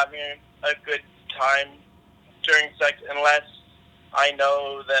 I'm not having a good time during sex unless I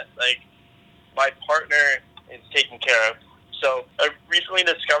know that like my partner is taken care of. So I recently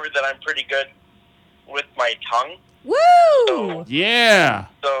discovered that I'm pretty good with my tongue. Woo! So, Yeah.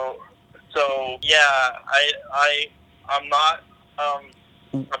 so yeah, I'm not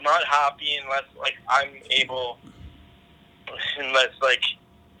happy unless like I'm able, unless like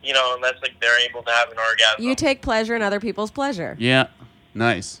they're able to have an orgasm. You take pleasure in other people's pleasure. Yeah.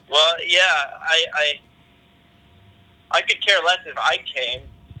 Nice. Well, yeah, I could care less if I came,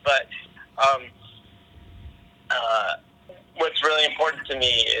 but what's really important to me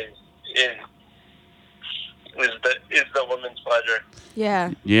is the woman's pleasure.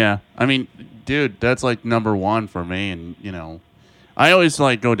 Yeah. Yeah. I mean, dude, that's like number one for me. And, you know, I always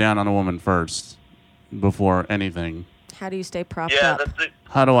like go down on a woman first before anything. How do you stay propped Yeah, up?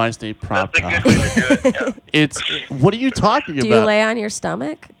 How do I stay propped that's a up? good way to do it. Yeah. What are you talking Do about? you lay on your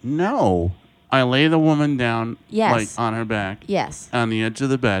stomach? No. I lay the woman down, Yes. like on her back, Yes. on the edge of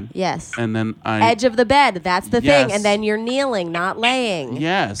the bed, Yes. and then I Edge of the bed. That's the Yes. thing. And then you're kneeling, not laying.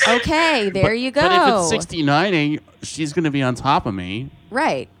 yes. Okay, there But- you go. But if it's 69, she's going to be on top of me.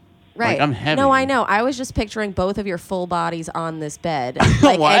 Right. Right. Like, I'm heavy. No, I know. I was just picturing both of your full bodies on this bed.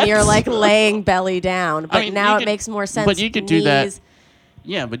 Like, What? and you're like laying belly down. But I mean, now you it could- makes more sense. But you could do that. Knees-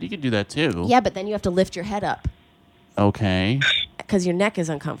 Yeah, but you could do that too. Yeah, but then you have to lift your head up Okay. because your neck is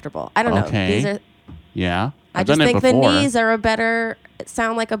uncomfortable. I don't know. Okay. These are. Yeah. I I've just done it think the before. knees are a better.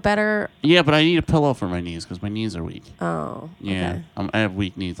 Sound like a better. Yeah, but I need a pillow for my knees because my knees are weak. Oh. Yeah. Okay. I have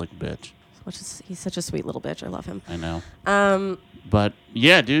weak knees like a bitch. He's such a sweet little bitch. I love him. I know. Um. But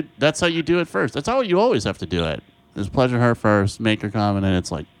yeah, dude, that's how you do it first. That's how you always have to do it. Just pleasure her first, make her come, and then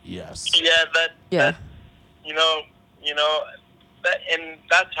it's like, yes. Yeah, Yeah. that that, and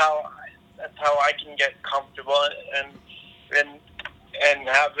that's how I can get comfortable and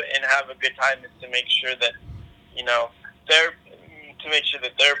have a good time, is to make sure that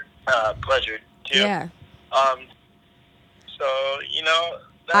they're pleasured too. Yeah. So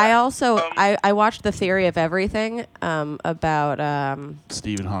that, I also I watched The Theory of Everything about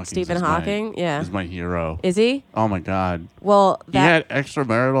Stephen Hawking. Stephen Hawking. Yeah. Is my hero. Is he? Oh my god. Well, He had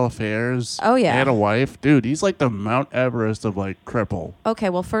extramarital affairs. Oh, yeah. He had a wife. Dude, he's like the Mount Everest of like cripple. Okay,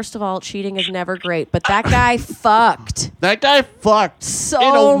 well, first of all, cheating is never great, but that guy fucked. That guy fucked So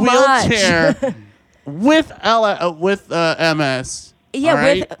in a much. wheelchair with MS. Yeah, all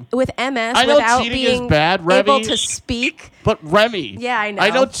right? with MS, I know without cheating is being bad, able Remy. to speak. But Remy. Yeah, I know.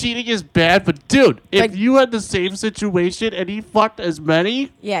 I know cheating is bad, but dude, if But- you had the same situation and he fucked as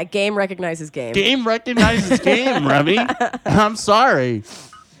many, Yeah, game recognizes game. game recognizes game, Remy. I'm sorry.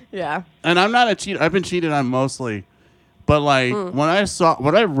 Yeah. And I'm not a cheater. I've been cheated on mostly. But like when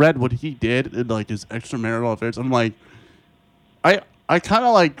I read what he did in like his extramarital affairs, I'm like, I kind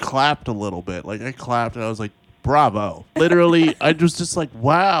of like clapped a little bit. Like I clapped and I was like, bravo. Literally, I was just like,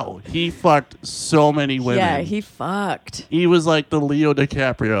 wow, he fucked so many women. Yeah, he fucked. He was like the Leo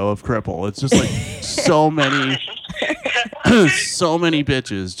DiCaprio of cripple. It's just like so many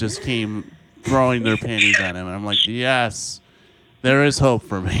bitches just came throwing their panties at him. And I'm like, yes, there is hope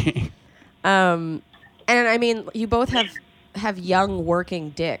for me. And I mean, you both have young working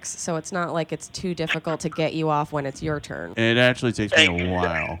dicks, so it's not like it's too difficult to get you off when it's your turn. It actually takes me a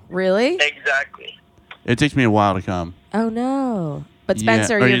while. Really? exactly. It takes me a while to come. Oh no. But Yeah.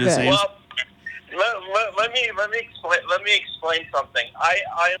 Spencer, Are you you're the good. same? Well, let me explain something.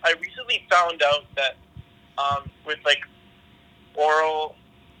 I recently found out that with like oral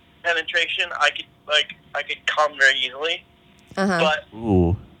penetration, I could come very easily. Uh-huh. But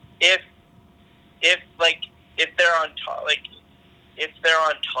Ooh. if they're on top,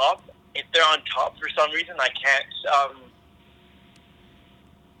 if they're on top for some reason, I can't.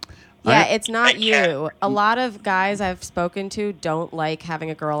 Yeah, I- it's not I can't- you. A lot of guys I've spoken to don't like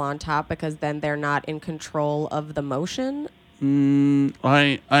having a girl on top because then they're not in control of the motion. I'm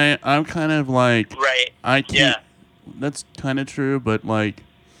kind of like, Right. I can't. Yeah. That's kind of true, but like,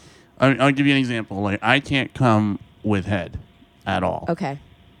 I'll give you an example. Like, I can't come with head at all. Okay.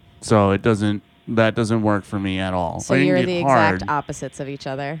 So that doesn't work for me at all. So I can you're get the hard. exact opposites of each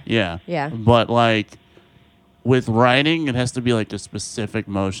other. Yeah. Yeah. But like, with riding, it has to be like a specific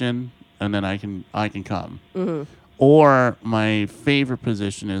motion, and then I can come. Mm-hmm. Or my favorite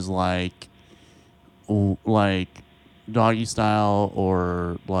position is like doggy style,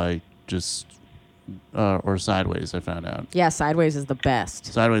 or like just or sideways. I found out Yeah, sideways is the best.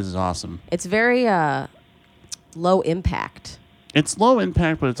 sideways is awesome. It's very low impact. It's low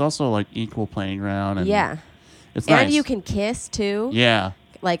impact, but it's also like equal playing ground. And Yeah. it's And nice. you can kiss too. Yeah.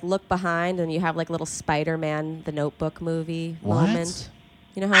 Like look behind and you have like little Spider-Man the Notebook movie What? moment.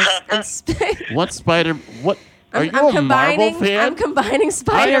 You know how What spider? What? Are you I'm a combining Marvel fan? I'm combining I am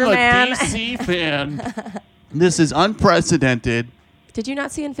Spider-Man. a DC fan. This is unprecedented. Did you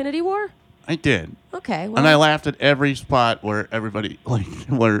not see Infinity War? I did, Okay, well and I laughed at every spot where everybody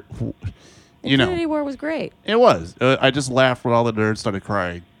where Infinity War was great. it was. I just laughed when all the nerds started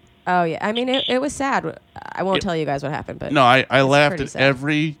crying. Oh yeah, I mean it was sad. I won't tell you guys what happened, but No, I laughed pretty at sad.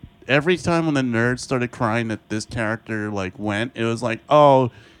 every time when the nerds started crying that this character like went. It was like,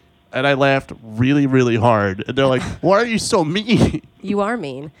 oh, and I laughed really, really hard. And they're like, why are you so mean? you are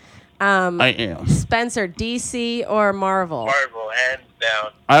mean. I am. Spencer, DC or Marvel? Marvel, hands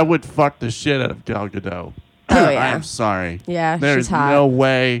down. I would fuck the shit out of Gal Gadot. Oh, yeah. I'm sorry. Yeah, There's she's hot. no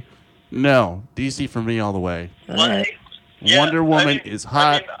way. No, DC for me all the way. All right. Yeah, Wonder Woman is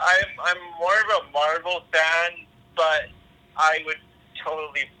hot. I mean, I'm more of a Marvel fan, but I would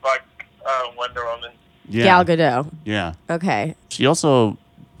totally fuck Wonder Woman. Yeah. Gal Gadot. Yeah. Okay. She also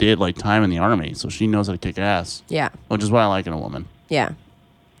did like time in the army, so she knows how to kick ass, Yeah. which is what I like in a woman. Yeah.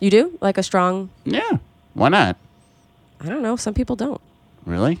 You do? Like a strong Yeah. Why not? I don't know, some people don't.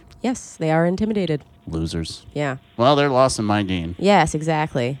 Really? Yes, they are intimidated. Losers. Yeah. Well, they're lost in my game. Yes,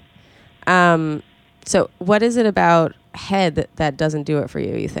 exactly. So what is it about head that doesn't do it for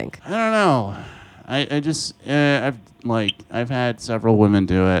you, you think? I don't know. I just I've had several women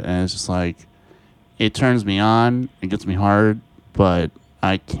do it, and it's just like it turns me on, it gets me hard, but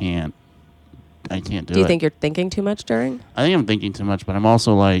I can't do it. Do you think you're thinking too much during? I think I'm thinking too much, but I'm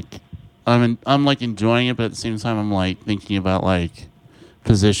also like I'm like enjoying it, but at the same time I'm like thinking about like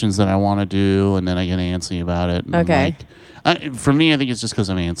positions that I want to do, and then I get antsy about it. And Okay. For me, I think it's just because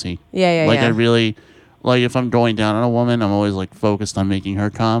I'm antsy. Yeah. I really like if I'm going down on a woman, I'm always like focused on making her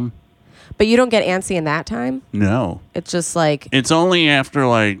come. But you don't get antsy in that time? No. It's just like... It's only after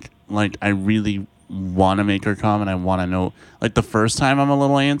like I really want to make her come and I want to know. Like the first time I'm a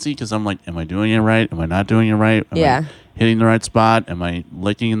little antsy because I'm like, am I doing it right? Am I not doing it right? Am I hitting the right spot? Am I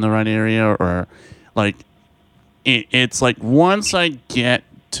licking in the right area? Or like it's like once I get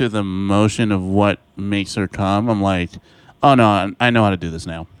to the motion of what makes her come, I'm like, oh no, I know how to do this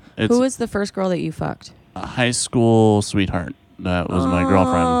now. Who was the first girl that you fucked? A high school sweetheart. That was my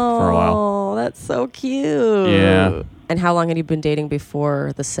girlfriend for a while. Oh, that's so cute. Yeah. And how long had you been dating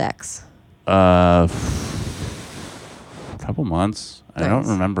before the sex? A couple months. Nice. I don't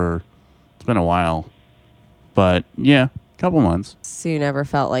remember. It's been a while. But yeah, couple months. So you never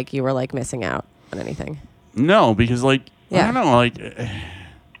felt like you were like missing out on anything? No, because like, I don't know, like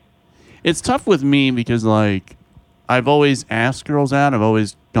it's tough with me because like I've always asked girls out. I've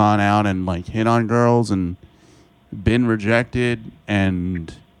always gone out and like hit on girls and been rejected,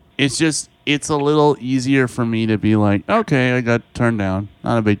 and it's a little easier for me to be like, okay, I got turned down,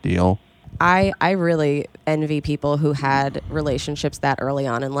 not a big deal. I really envy people who had relationships that early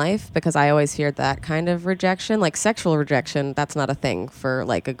on in life, because I always feared that kind of rejection, like sexual rejection. That's not a thing for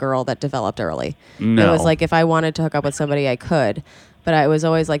like a girl that developed early. No. It was like if I wanted to hook up with somebody, I could. But I was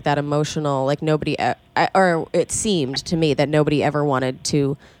always like that emotional, like nobody, or it seemed to me that nobody ever wanted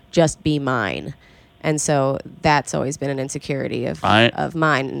to just be mine. And so that's always been an insecurity of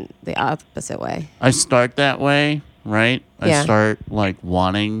mine, the opposite way. I start that way, right? Yeah. I start like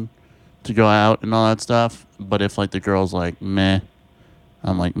wanting to go out and all that stuff. But if like the girl's like, meh,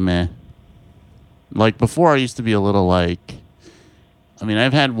 I'm like, meh. Like before I used to be a little like, I mean,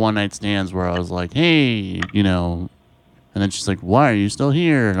 I've had one night stands where I was like, hey, you know, and then she's like, why are you still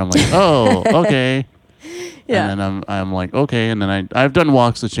here? And I'm like, oh, okay. Yeah. And then I'm like, okay. And then I've done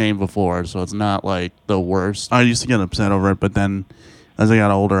walks of shame before, so it's not like the worst. I used to get upset over it, but then as I got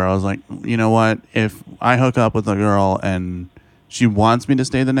older, I was like, you know what? If I hook up with a girl and she wants me to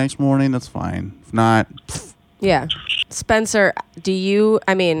stay the next morning, that's fine. If not, Yeah. Spencer,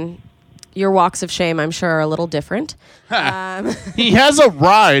 your walks of shame, I'm sure, are a little different. he has a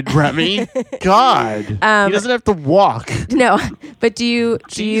ride, Remy. God, he doesn't have to walk. No, but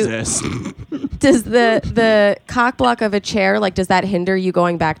Jesus. does the cock block of a chair, like, does that hinder you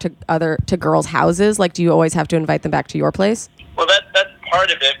going back to girls' houses? Like, do you always have to invite them back to your place? Well, that's part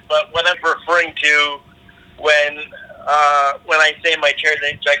of it. But what I'm referring to when I say my chair is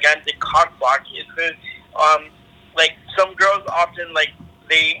a gigantic cock block is that, like some girls often like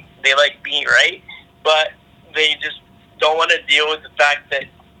they like me, right? But they just don't want to deal with the fact that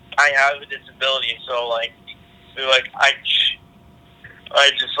I have a disability. So like they're like I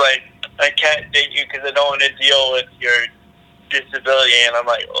just like I can't date you because I don't want to deal with your disability, and I'm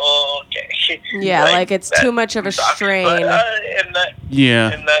like, oh, okay. Yeah, like it's too much of a strain. But,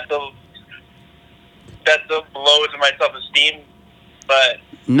 Yeah. And that's a blow to my self-esteem. But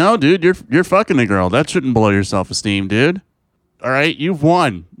No, dude, you're fucking a girl. That shouldn't blow your self-esteem, dude. All right, you've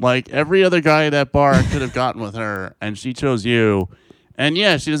won. Like every other guy at that bar could have gotten with her, and she chose you. And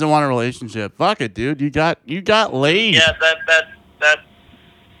yeah, she doesn't want a relationship. Fuck it, dude. You got laid. yeah,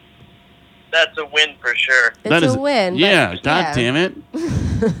 that's a win for sure. It's a win. Yeah, but, God damn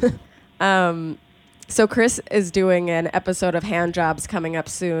it. So Chris is doing an episode of Hand Jobs coming up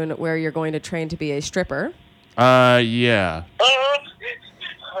soon where you're going to train to be a stripper. Yeah.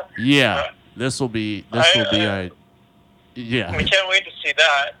 Yeah. This will be yeah. We can't wait to see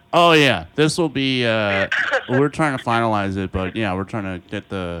that. Oh yeah. This will be we're trying to finalize it, but yeah, we're trying to get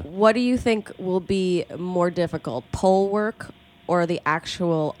the What do you think will be more difficult, pole work or the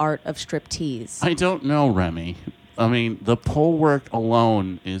actual art of striptease? I don't know, Remy. I mean, the pole work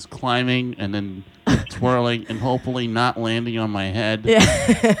alone is climbing and then twirling and hopefully not landing on my head.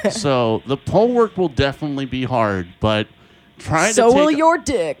 Yeah. So the pole work will definitely be hard, but So will your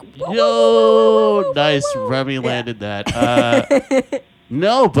dick. Yo, nice. Remy landed that.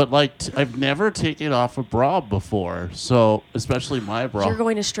 No, but like I've never taken off a bra before, so especially my bra. You're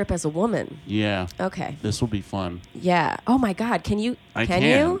going to strip as a woman. Yeah. Okay. This will be fun. Yeah. Oh my God. Can you? I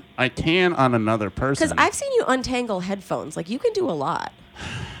can on another person. Because I've seen you untangle headphones. Like you can do a lot.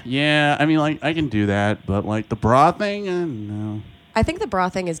 Yeah, I mean, like, I can do that, but, like, the bra thing, no. I think the bra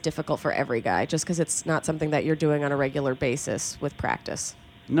thing is difficult for every guy just because it's not something that you're doing on a regular basis with practice.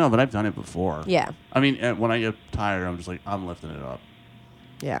 No, but I've done it before. Yeah. I mean, when I get tired, I'm just like, I'm lifting it up.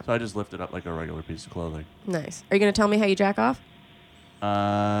 Yeah. So I just lift it up like a regular piece of clothing. Nice. Are you going to tell me how you jack off?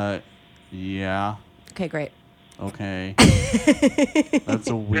 Yeah. Okay, great. Okay. That's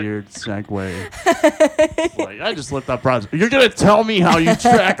a weird segue. It's like, I just lift up bras. You're going to tell me how you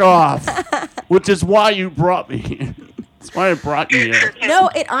jack off, which is why you brought me here. That's why I brought you here. No,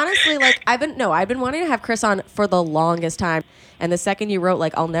 it honestly, like, I've been wanting to have Chris on for the longest time. And the second you wrote,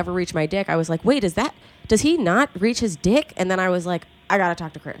 like, I'll never reach my dick, I was like, wait, does he not reach his dick? And then I was like, I got to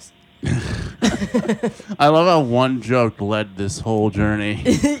talk to Chris. I love how one joke led this whole journey.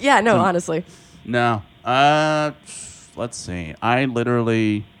 Yeah, no, honestly. No. Let's see. I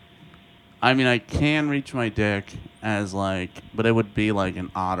can reach my dick as, like, but it would be like an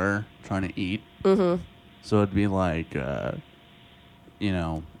otter trying to eat. Mm-hmm. So it'd be like,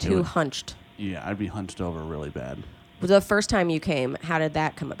 Too hunched. Yeah, I'd be hunched over really bad. The first time you came, how did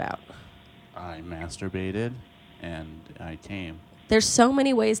that come about? I masturbated and I came. There's so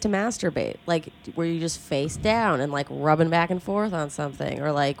many ways to masturbate. Like, were you just face down and, like, rubbing back and forth on something?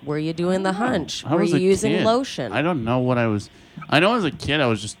 Or, like, were you doing the hunch? Were you using kid. lotion? I don't know what I was. I know as a kid I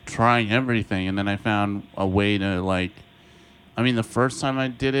was just trying everything, and then I found a way to, like, I mean, the first time I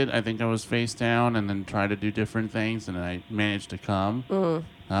did it, I think I was face down and then tried to do different things, and then I managed to come. Mm-hmm.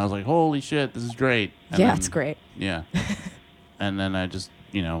 And I was like, holy shit, this is great. And yeah, then, it's great. Yeah. And then I just,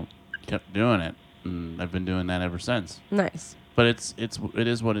 kept doing it, and I've been doing that ever since. Nice. But it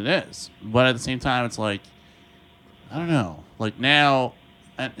is what it is. But at the same time, it's like, I don't know. Like now,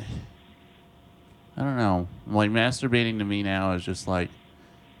 I don't know. Like masturbating to me now is just like,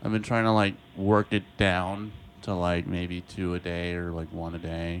 I've been trying to like work it down to like maybe 2 a day or like 1 a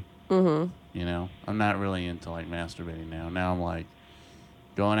day. Mm-hmm. I'm not really into like masturbating now. Now I'm like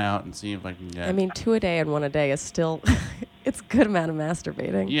going out and seeing if I can get. I mean, 2 a day and 1 a day is still, it's a good amount of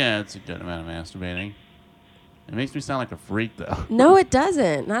masturbating. Yeah, it's a good amount of masturbating. It makes me sound like a freak, though. No, it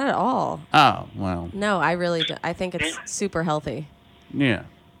doesn't. Not at all. Oh, well. No, I really do. I think it's super healthy. Yeah.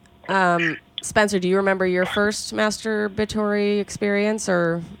 Spencer, do you remember your first masturbatory experience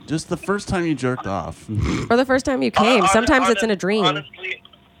or? Just the first time you jerked off. Or the first time you came. Sometimes it's in a dream.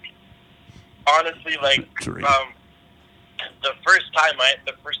 Honestly, like, Dream. the first time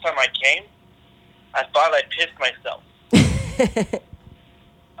I came, I thought I pissed myself.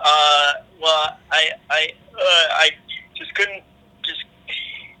 Well, I just couldn't.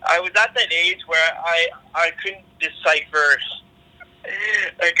 I was at that age where I couldn't decipher.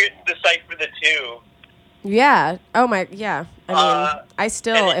 I couldn't decipher the two. Yeah. Oh my. Yeah. I mean, I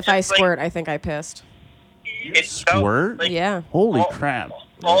still, if I squirt, like, I think I pissed. It Squirt? Felt like, Yeah. Holy crap!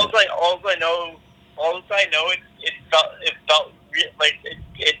 All I know, it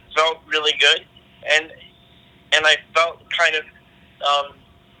felt really good, and I felt kind of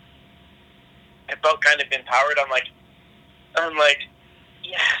empowered. I'm like,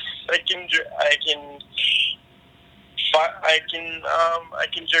 yes, I can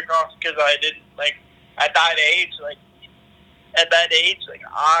jerk off because I didn't like at that age.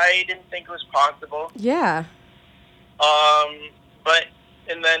 I didn't think it was possible. Yeah. But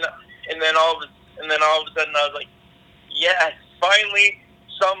and then all of a sudden I was like, yes, finally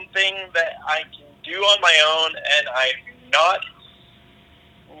something that I can do on my own, and I do not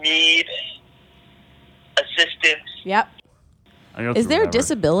need assistance. Yep. Is there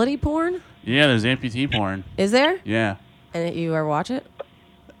disability porn? Yeah, there's amputee porn. Is there? Yeah. And you ever watch it?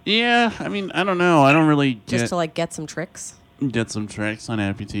 Yeah, I mean, I don't know. I don't really Just to like get some tricks? Get some tricks on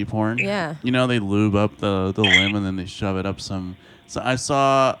amputee porn. Yeah. They lube up the limb and then they shove it up some. So I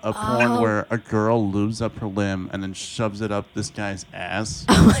saw a porn where a girl lubes up her limb and then shoves it up this guy's ass.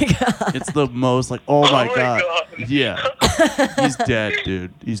 Oh my God. It's the most like, oh my God. Yeah. He's dead,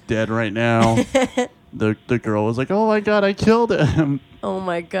 dude. He's dead right now. The girl was like, oh my God, I killed him. Oh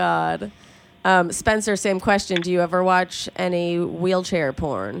my God. Spencer, same question. Do you ever watch any wheelchair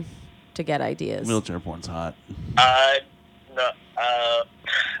porn to get ideas? Wheelchair porn's hot. No.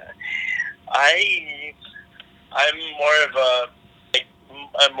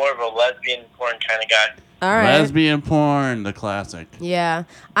 I'm more of a lesbian porn kind of guy. All right. Lesbian porn, the classic. Yeah.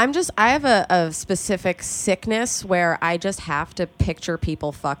 I have a specific sickness where I just have to picture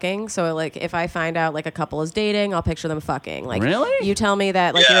people fucking. So, like, if I find out, like, a couple is dating, I'll picture them fucking. Like, really? You tell me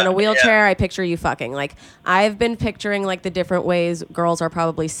that, like, you're in a wheelchair, I picture you fucking. Like, I've been picturing, like, the different ways girls are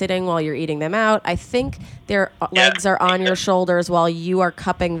probably sitting while you're eating them out. I think their legs are on your shoulders while you are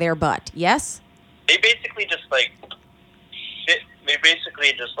cupping their butt. Yes? They basically just, like, they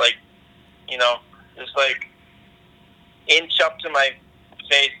basically just like, just like inch up to my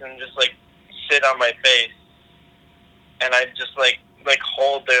face and just like sit on my face, and I just like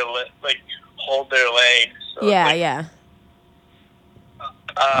hold their legs. So Yeah.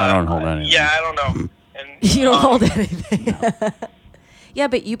 I don't hold anything. Yeah, I don't know. And You don't hold anything. Yeah,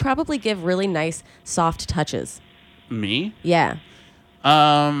 but you probably give really nice, soft touches. Me? Yeah.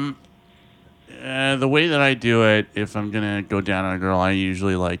 The way that I do it, if I'm gonna go down on a girl, I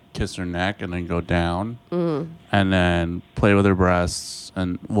usually like kiss her neck and then go down, and then play with her breasts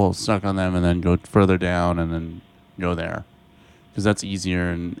and suck on them and then go further down and then go there, because that's easier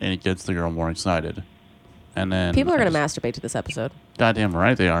and it gets the girl more excited. And then People are going to masturbate to this episode. Goddamn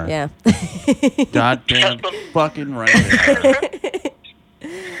right they are. Yeah. Goddamn fucking right they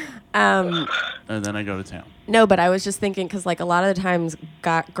are. And then I go to town. No, but I was just thinking, because like a lot of the times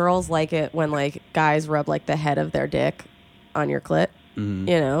girls like it when like guys rub like the head of their dick on your clit,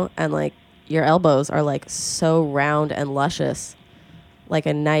 and like your elbows are like so round and luscious, like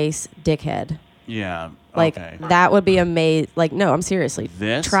a nice dickhead. Yeah. Like okay. that would be amazing. Like, no, I'm seriously.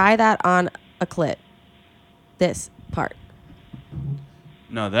 This? Try that on a clit. This part.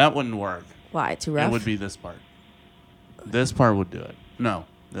 No, that wouldn't work. Why? Too rough? It would be this part. This part would do it. No,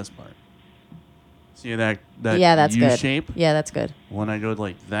 this part. See that Yeah, that's U good. shape? Yeah, that's good. When I go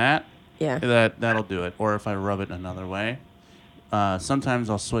like that, Yeah. that'll do it. Or if I rub it another way. Sometimes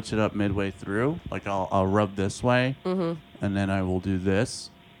I'll switch it up midway through. Like I'll rub this way, and then I will do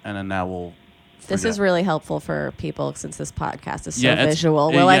this, and then that will. This is really helpful for people since this podcast is so Yeah,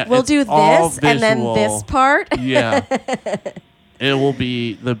 visual. We're like, we'll it's do all this and then visual. this part. Yeah. It will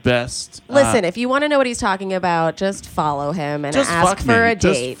be the best. Listen, if you want to know what he's talking about, just follow him and just ask fuck for me. a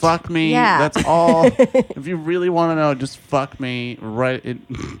date. Just fuck me. Yeah. That's all. If you really want to know, just fuck me. Right.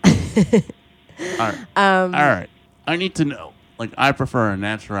 All right. All right. I need to know. Like, I prefer a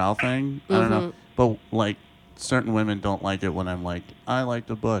natural thing. I don't know. But, like, certain women don't like it when I'm like, I like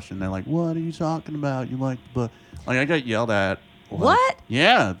the bush. And they're like, what are you talking about? You like the bush. Like, I got yelled at. Like, What?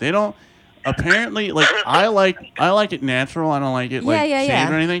 Yeah. They don't. Apparently, like, I like it natural. I don't like it, like,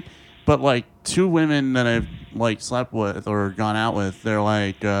 shaved or anything. But, like, two women that I've, like, slept with or gone out with, they're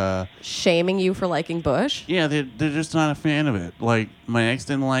like, Shaming you for liking bush? yeah, they're just not a fan of it. Like, my ex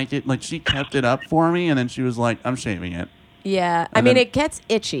didn't like it. Like, she kept it up for me, and then she was like, I'm shaving it. Yeah. I And mean, then- it gets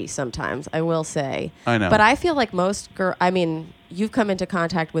itchy sometimes, I will say. I know. But I feel like most you've come into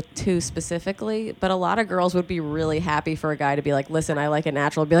contact with two specifically, but a lot of girls would be really happy for a guy to be like, listen, I like it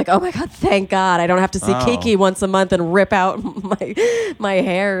natural. Be like, oh my God, thank God. I don't have to see Oh. Kiki once a month and rip out my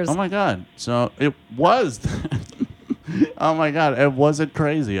hairs. Oh, my God. So, it was... Oh, my God. It wasn't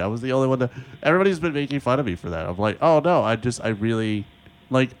crazy. I was the only one that... Everybody's been making fun of me for that. I'm like, oh, no, I really...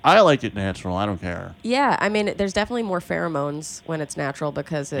 Like, I like it natural. I don't care. Yeah, I mean, there's definitely more pheromones when it's natural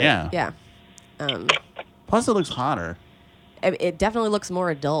because it, Yeah. Plus, it looks hotter. It definitely looks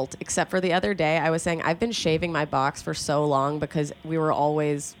more adult, except for the other day I was saying I've been shaving my box for so long because we were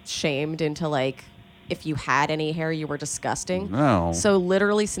always shamed into like, if you had any hair, you were disgusting. No. So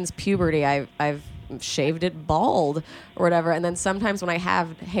literally since puberty, I've shaved it bald or whatever. And then sometimes when I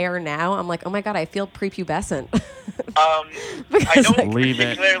have hair now, I'm like, oh my God, I feel prepubescent. I Because, don't like, Leave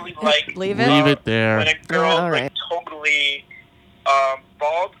it. particularly like Leave it? Leave it there. when a girl all right. like totally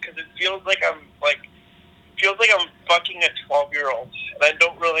bald, because it feels like I'm fucking a 12-year-old, and I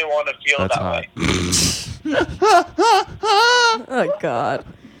don't really want to feel That's that hot. way. Oh God.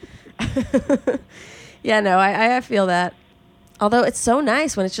 Yeah, no, I feel that. Although it's so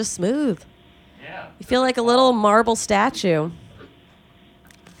nice when it's just smooth. Yeah. You feel like a little marble statue.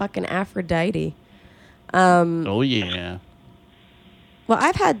 Fucking Aphrodite. Oh, yeah. Well,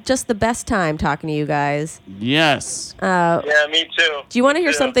 I've had just the best time talking to you guys. Yes. Yeah, me too. Do you want to hear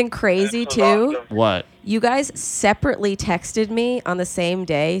Me too. something crazy This too? was awesome. What? You guys separately texted me on the same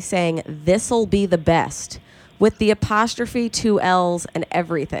day saying, this'll be the best, with the apostrophe, 2 L's, and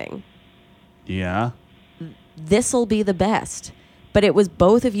everything. Yeah. This'll be the best. But it was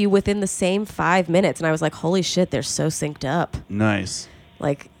both of you within the same 5 minutes. And I was like, holy shit, they're so synced up. Nice.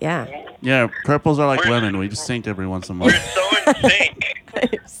 Like, yeah. Yeah, cripples are like We're- women. We just sync every once in a We're while. so in sync.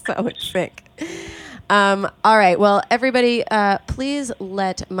 You're so sick. All right. Well, everybody, please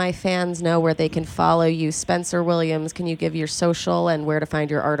let my fans know where they can follow you. Spencer Williams, can you give your social and where to find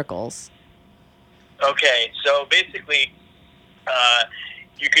your articles? Okay, so basically,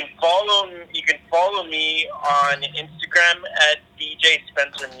 you can follow me on Instagram at DJ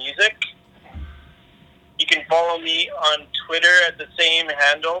Spencer Music. You can follow me on Twitter at the same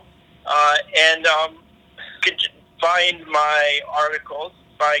handle, and you can find my articles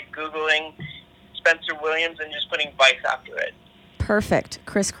by Googling Spencer Williams and just putting Vice after it. Perfect.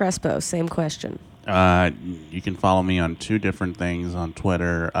 Chris Crespo, same question. You can follow me on 2 different things on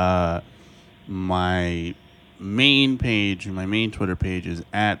Twitter. My main Twitter page is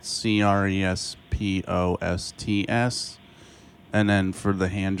at CRESPOSTS. And then for the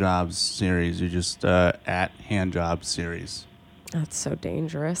hand jobs series, you're just at hand jobs series. That's so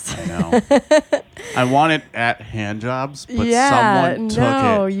dangerous. I know. I wanted at hand jobs, but someone took it.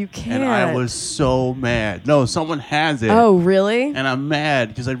 No, you can't. And I was so mad. No, someone has it. Oh, really? And I'm mad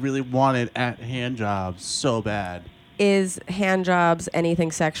because I really wanted at hand jobs so bad. Is hand jobs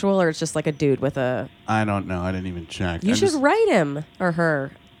anything sexual, or it's just like a dude with a... I don't know. I didn't even check. You should write him or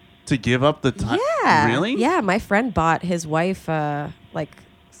her. To give up the time? Yeah. Really? Yeah, my friend bought his wife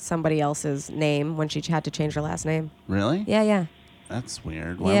somebody else's name when she had to change her last name. Really? Yeah. That's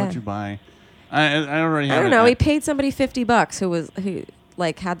weird. Why would you buy... I already have I don't know. He paid somebody $50 who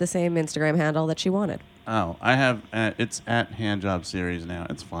had the same Instagram handle that she wanted. Oh, I have... it's at hand job series now.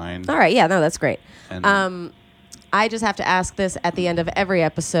 It's fine. All right. Yeah, no, that's great. And I just have to ask this at the end of every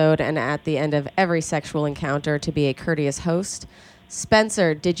episode and at the end of every sexual encounter to be a courteous host.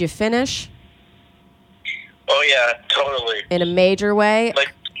 Spencer, did you finish? Oh yeah, totally. In a major way?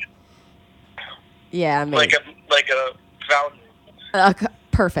 Like yeah, like a fountain.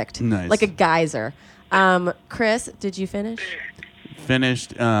 Perfect. Nice. Like a geyser. Chris, did you finish?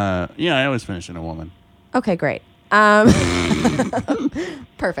 Finished. Yeah, I always finish in a woman. Okay, great.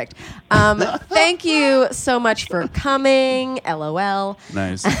 Perfect. Thank you so much for coming. LOL.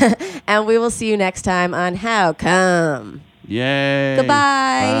 Nice. And we will see you next time on How Come. Yay.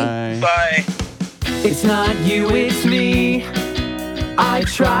 Goodbye. Bye. It's not you, it's me. I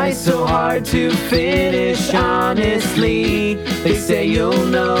try so hard to finish honestly. They say you'll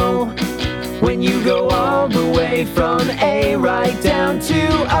know when you go all the way from A right down to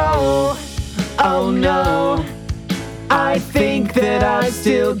O. Oh no, I think that I've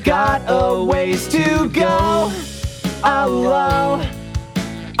still got a ways to go. Oh,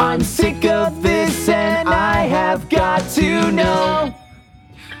 I'm sick of this and I have got to know.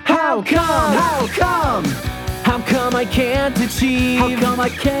 How come? How come? How come I can't achieve? How come I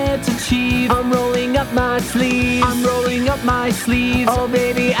can't achieve? I'm rolling up my sleeves. I'm rolling up my sleeves. Oh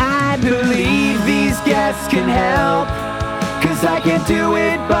baby, I believe these guests can help. 'Cause I can't do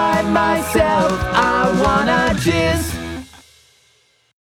it by myself. I wanna jizz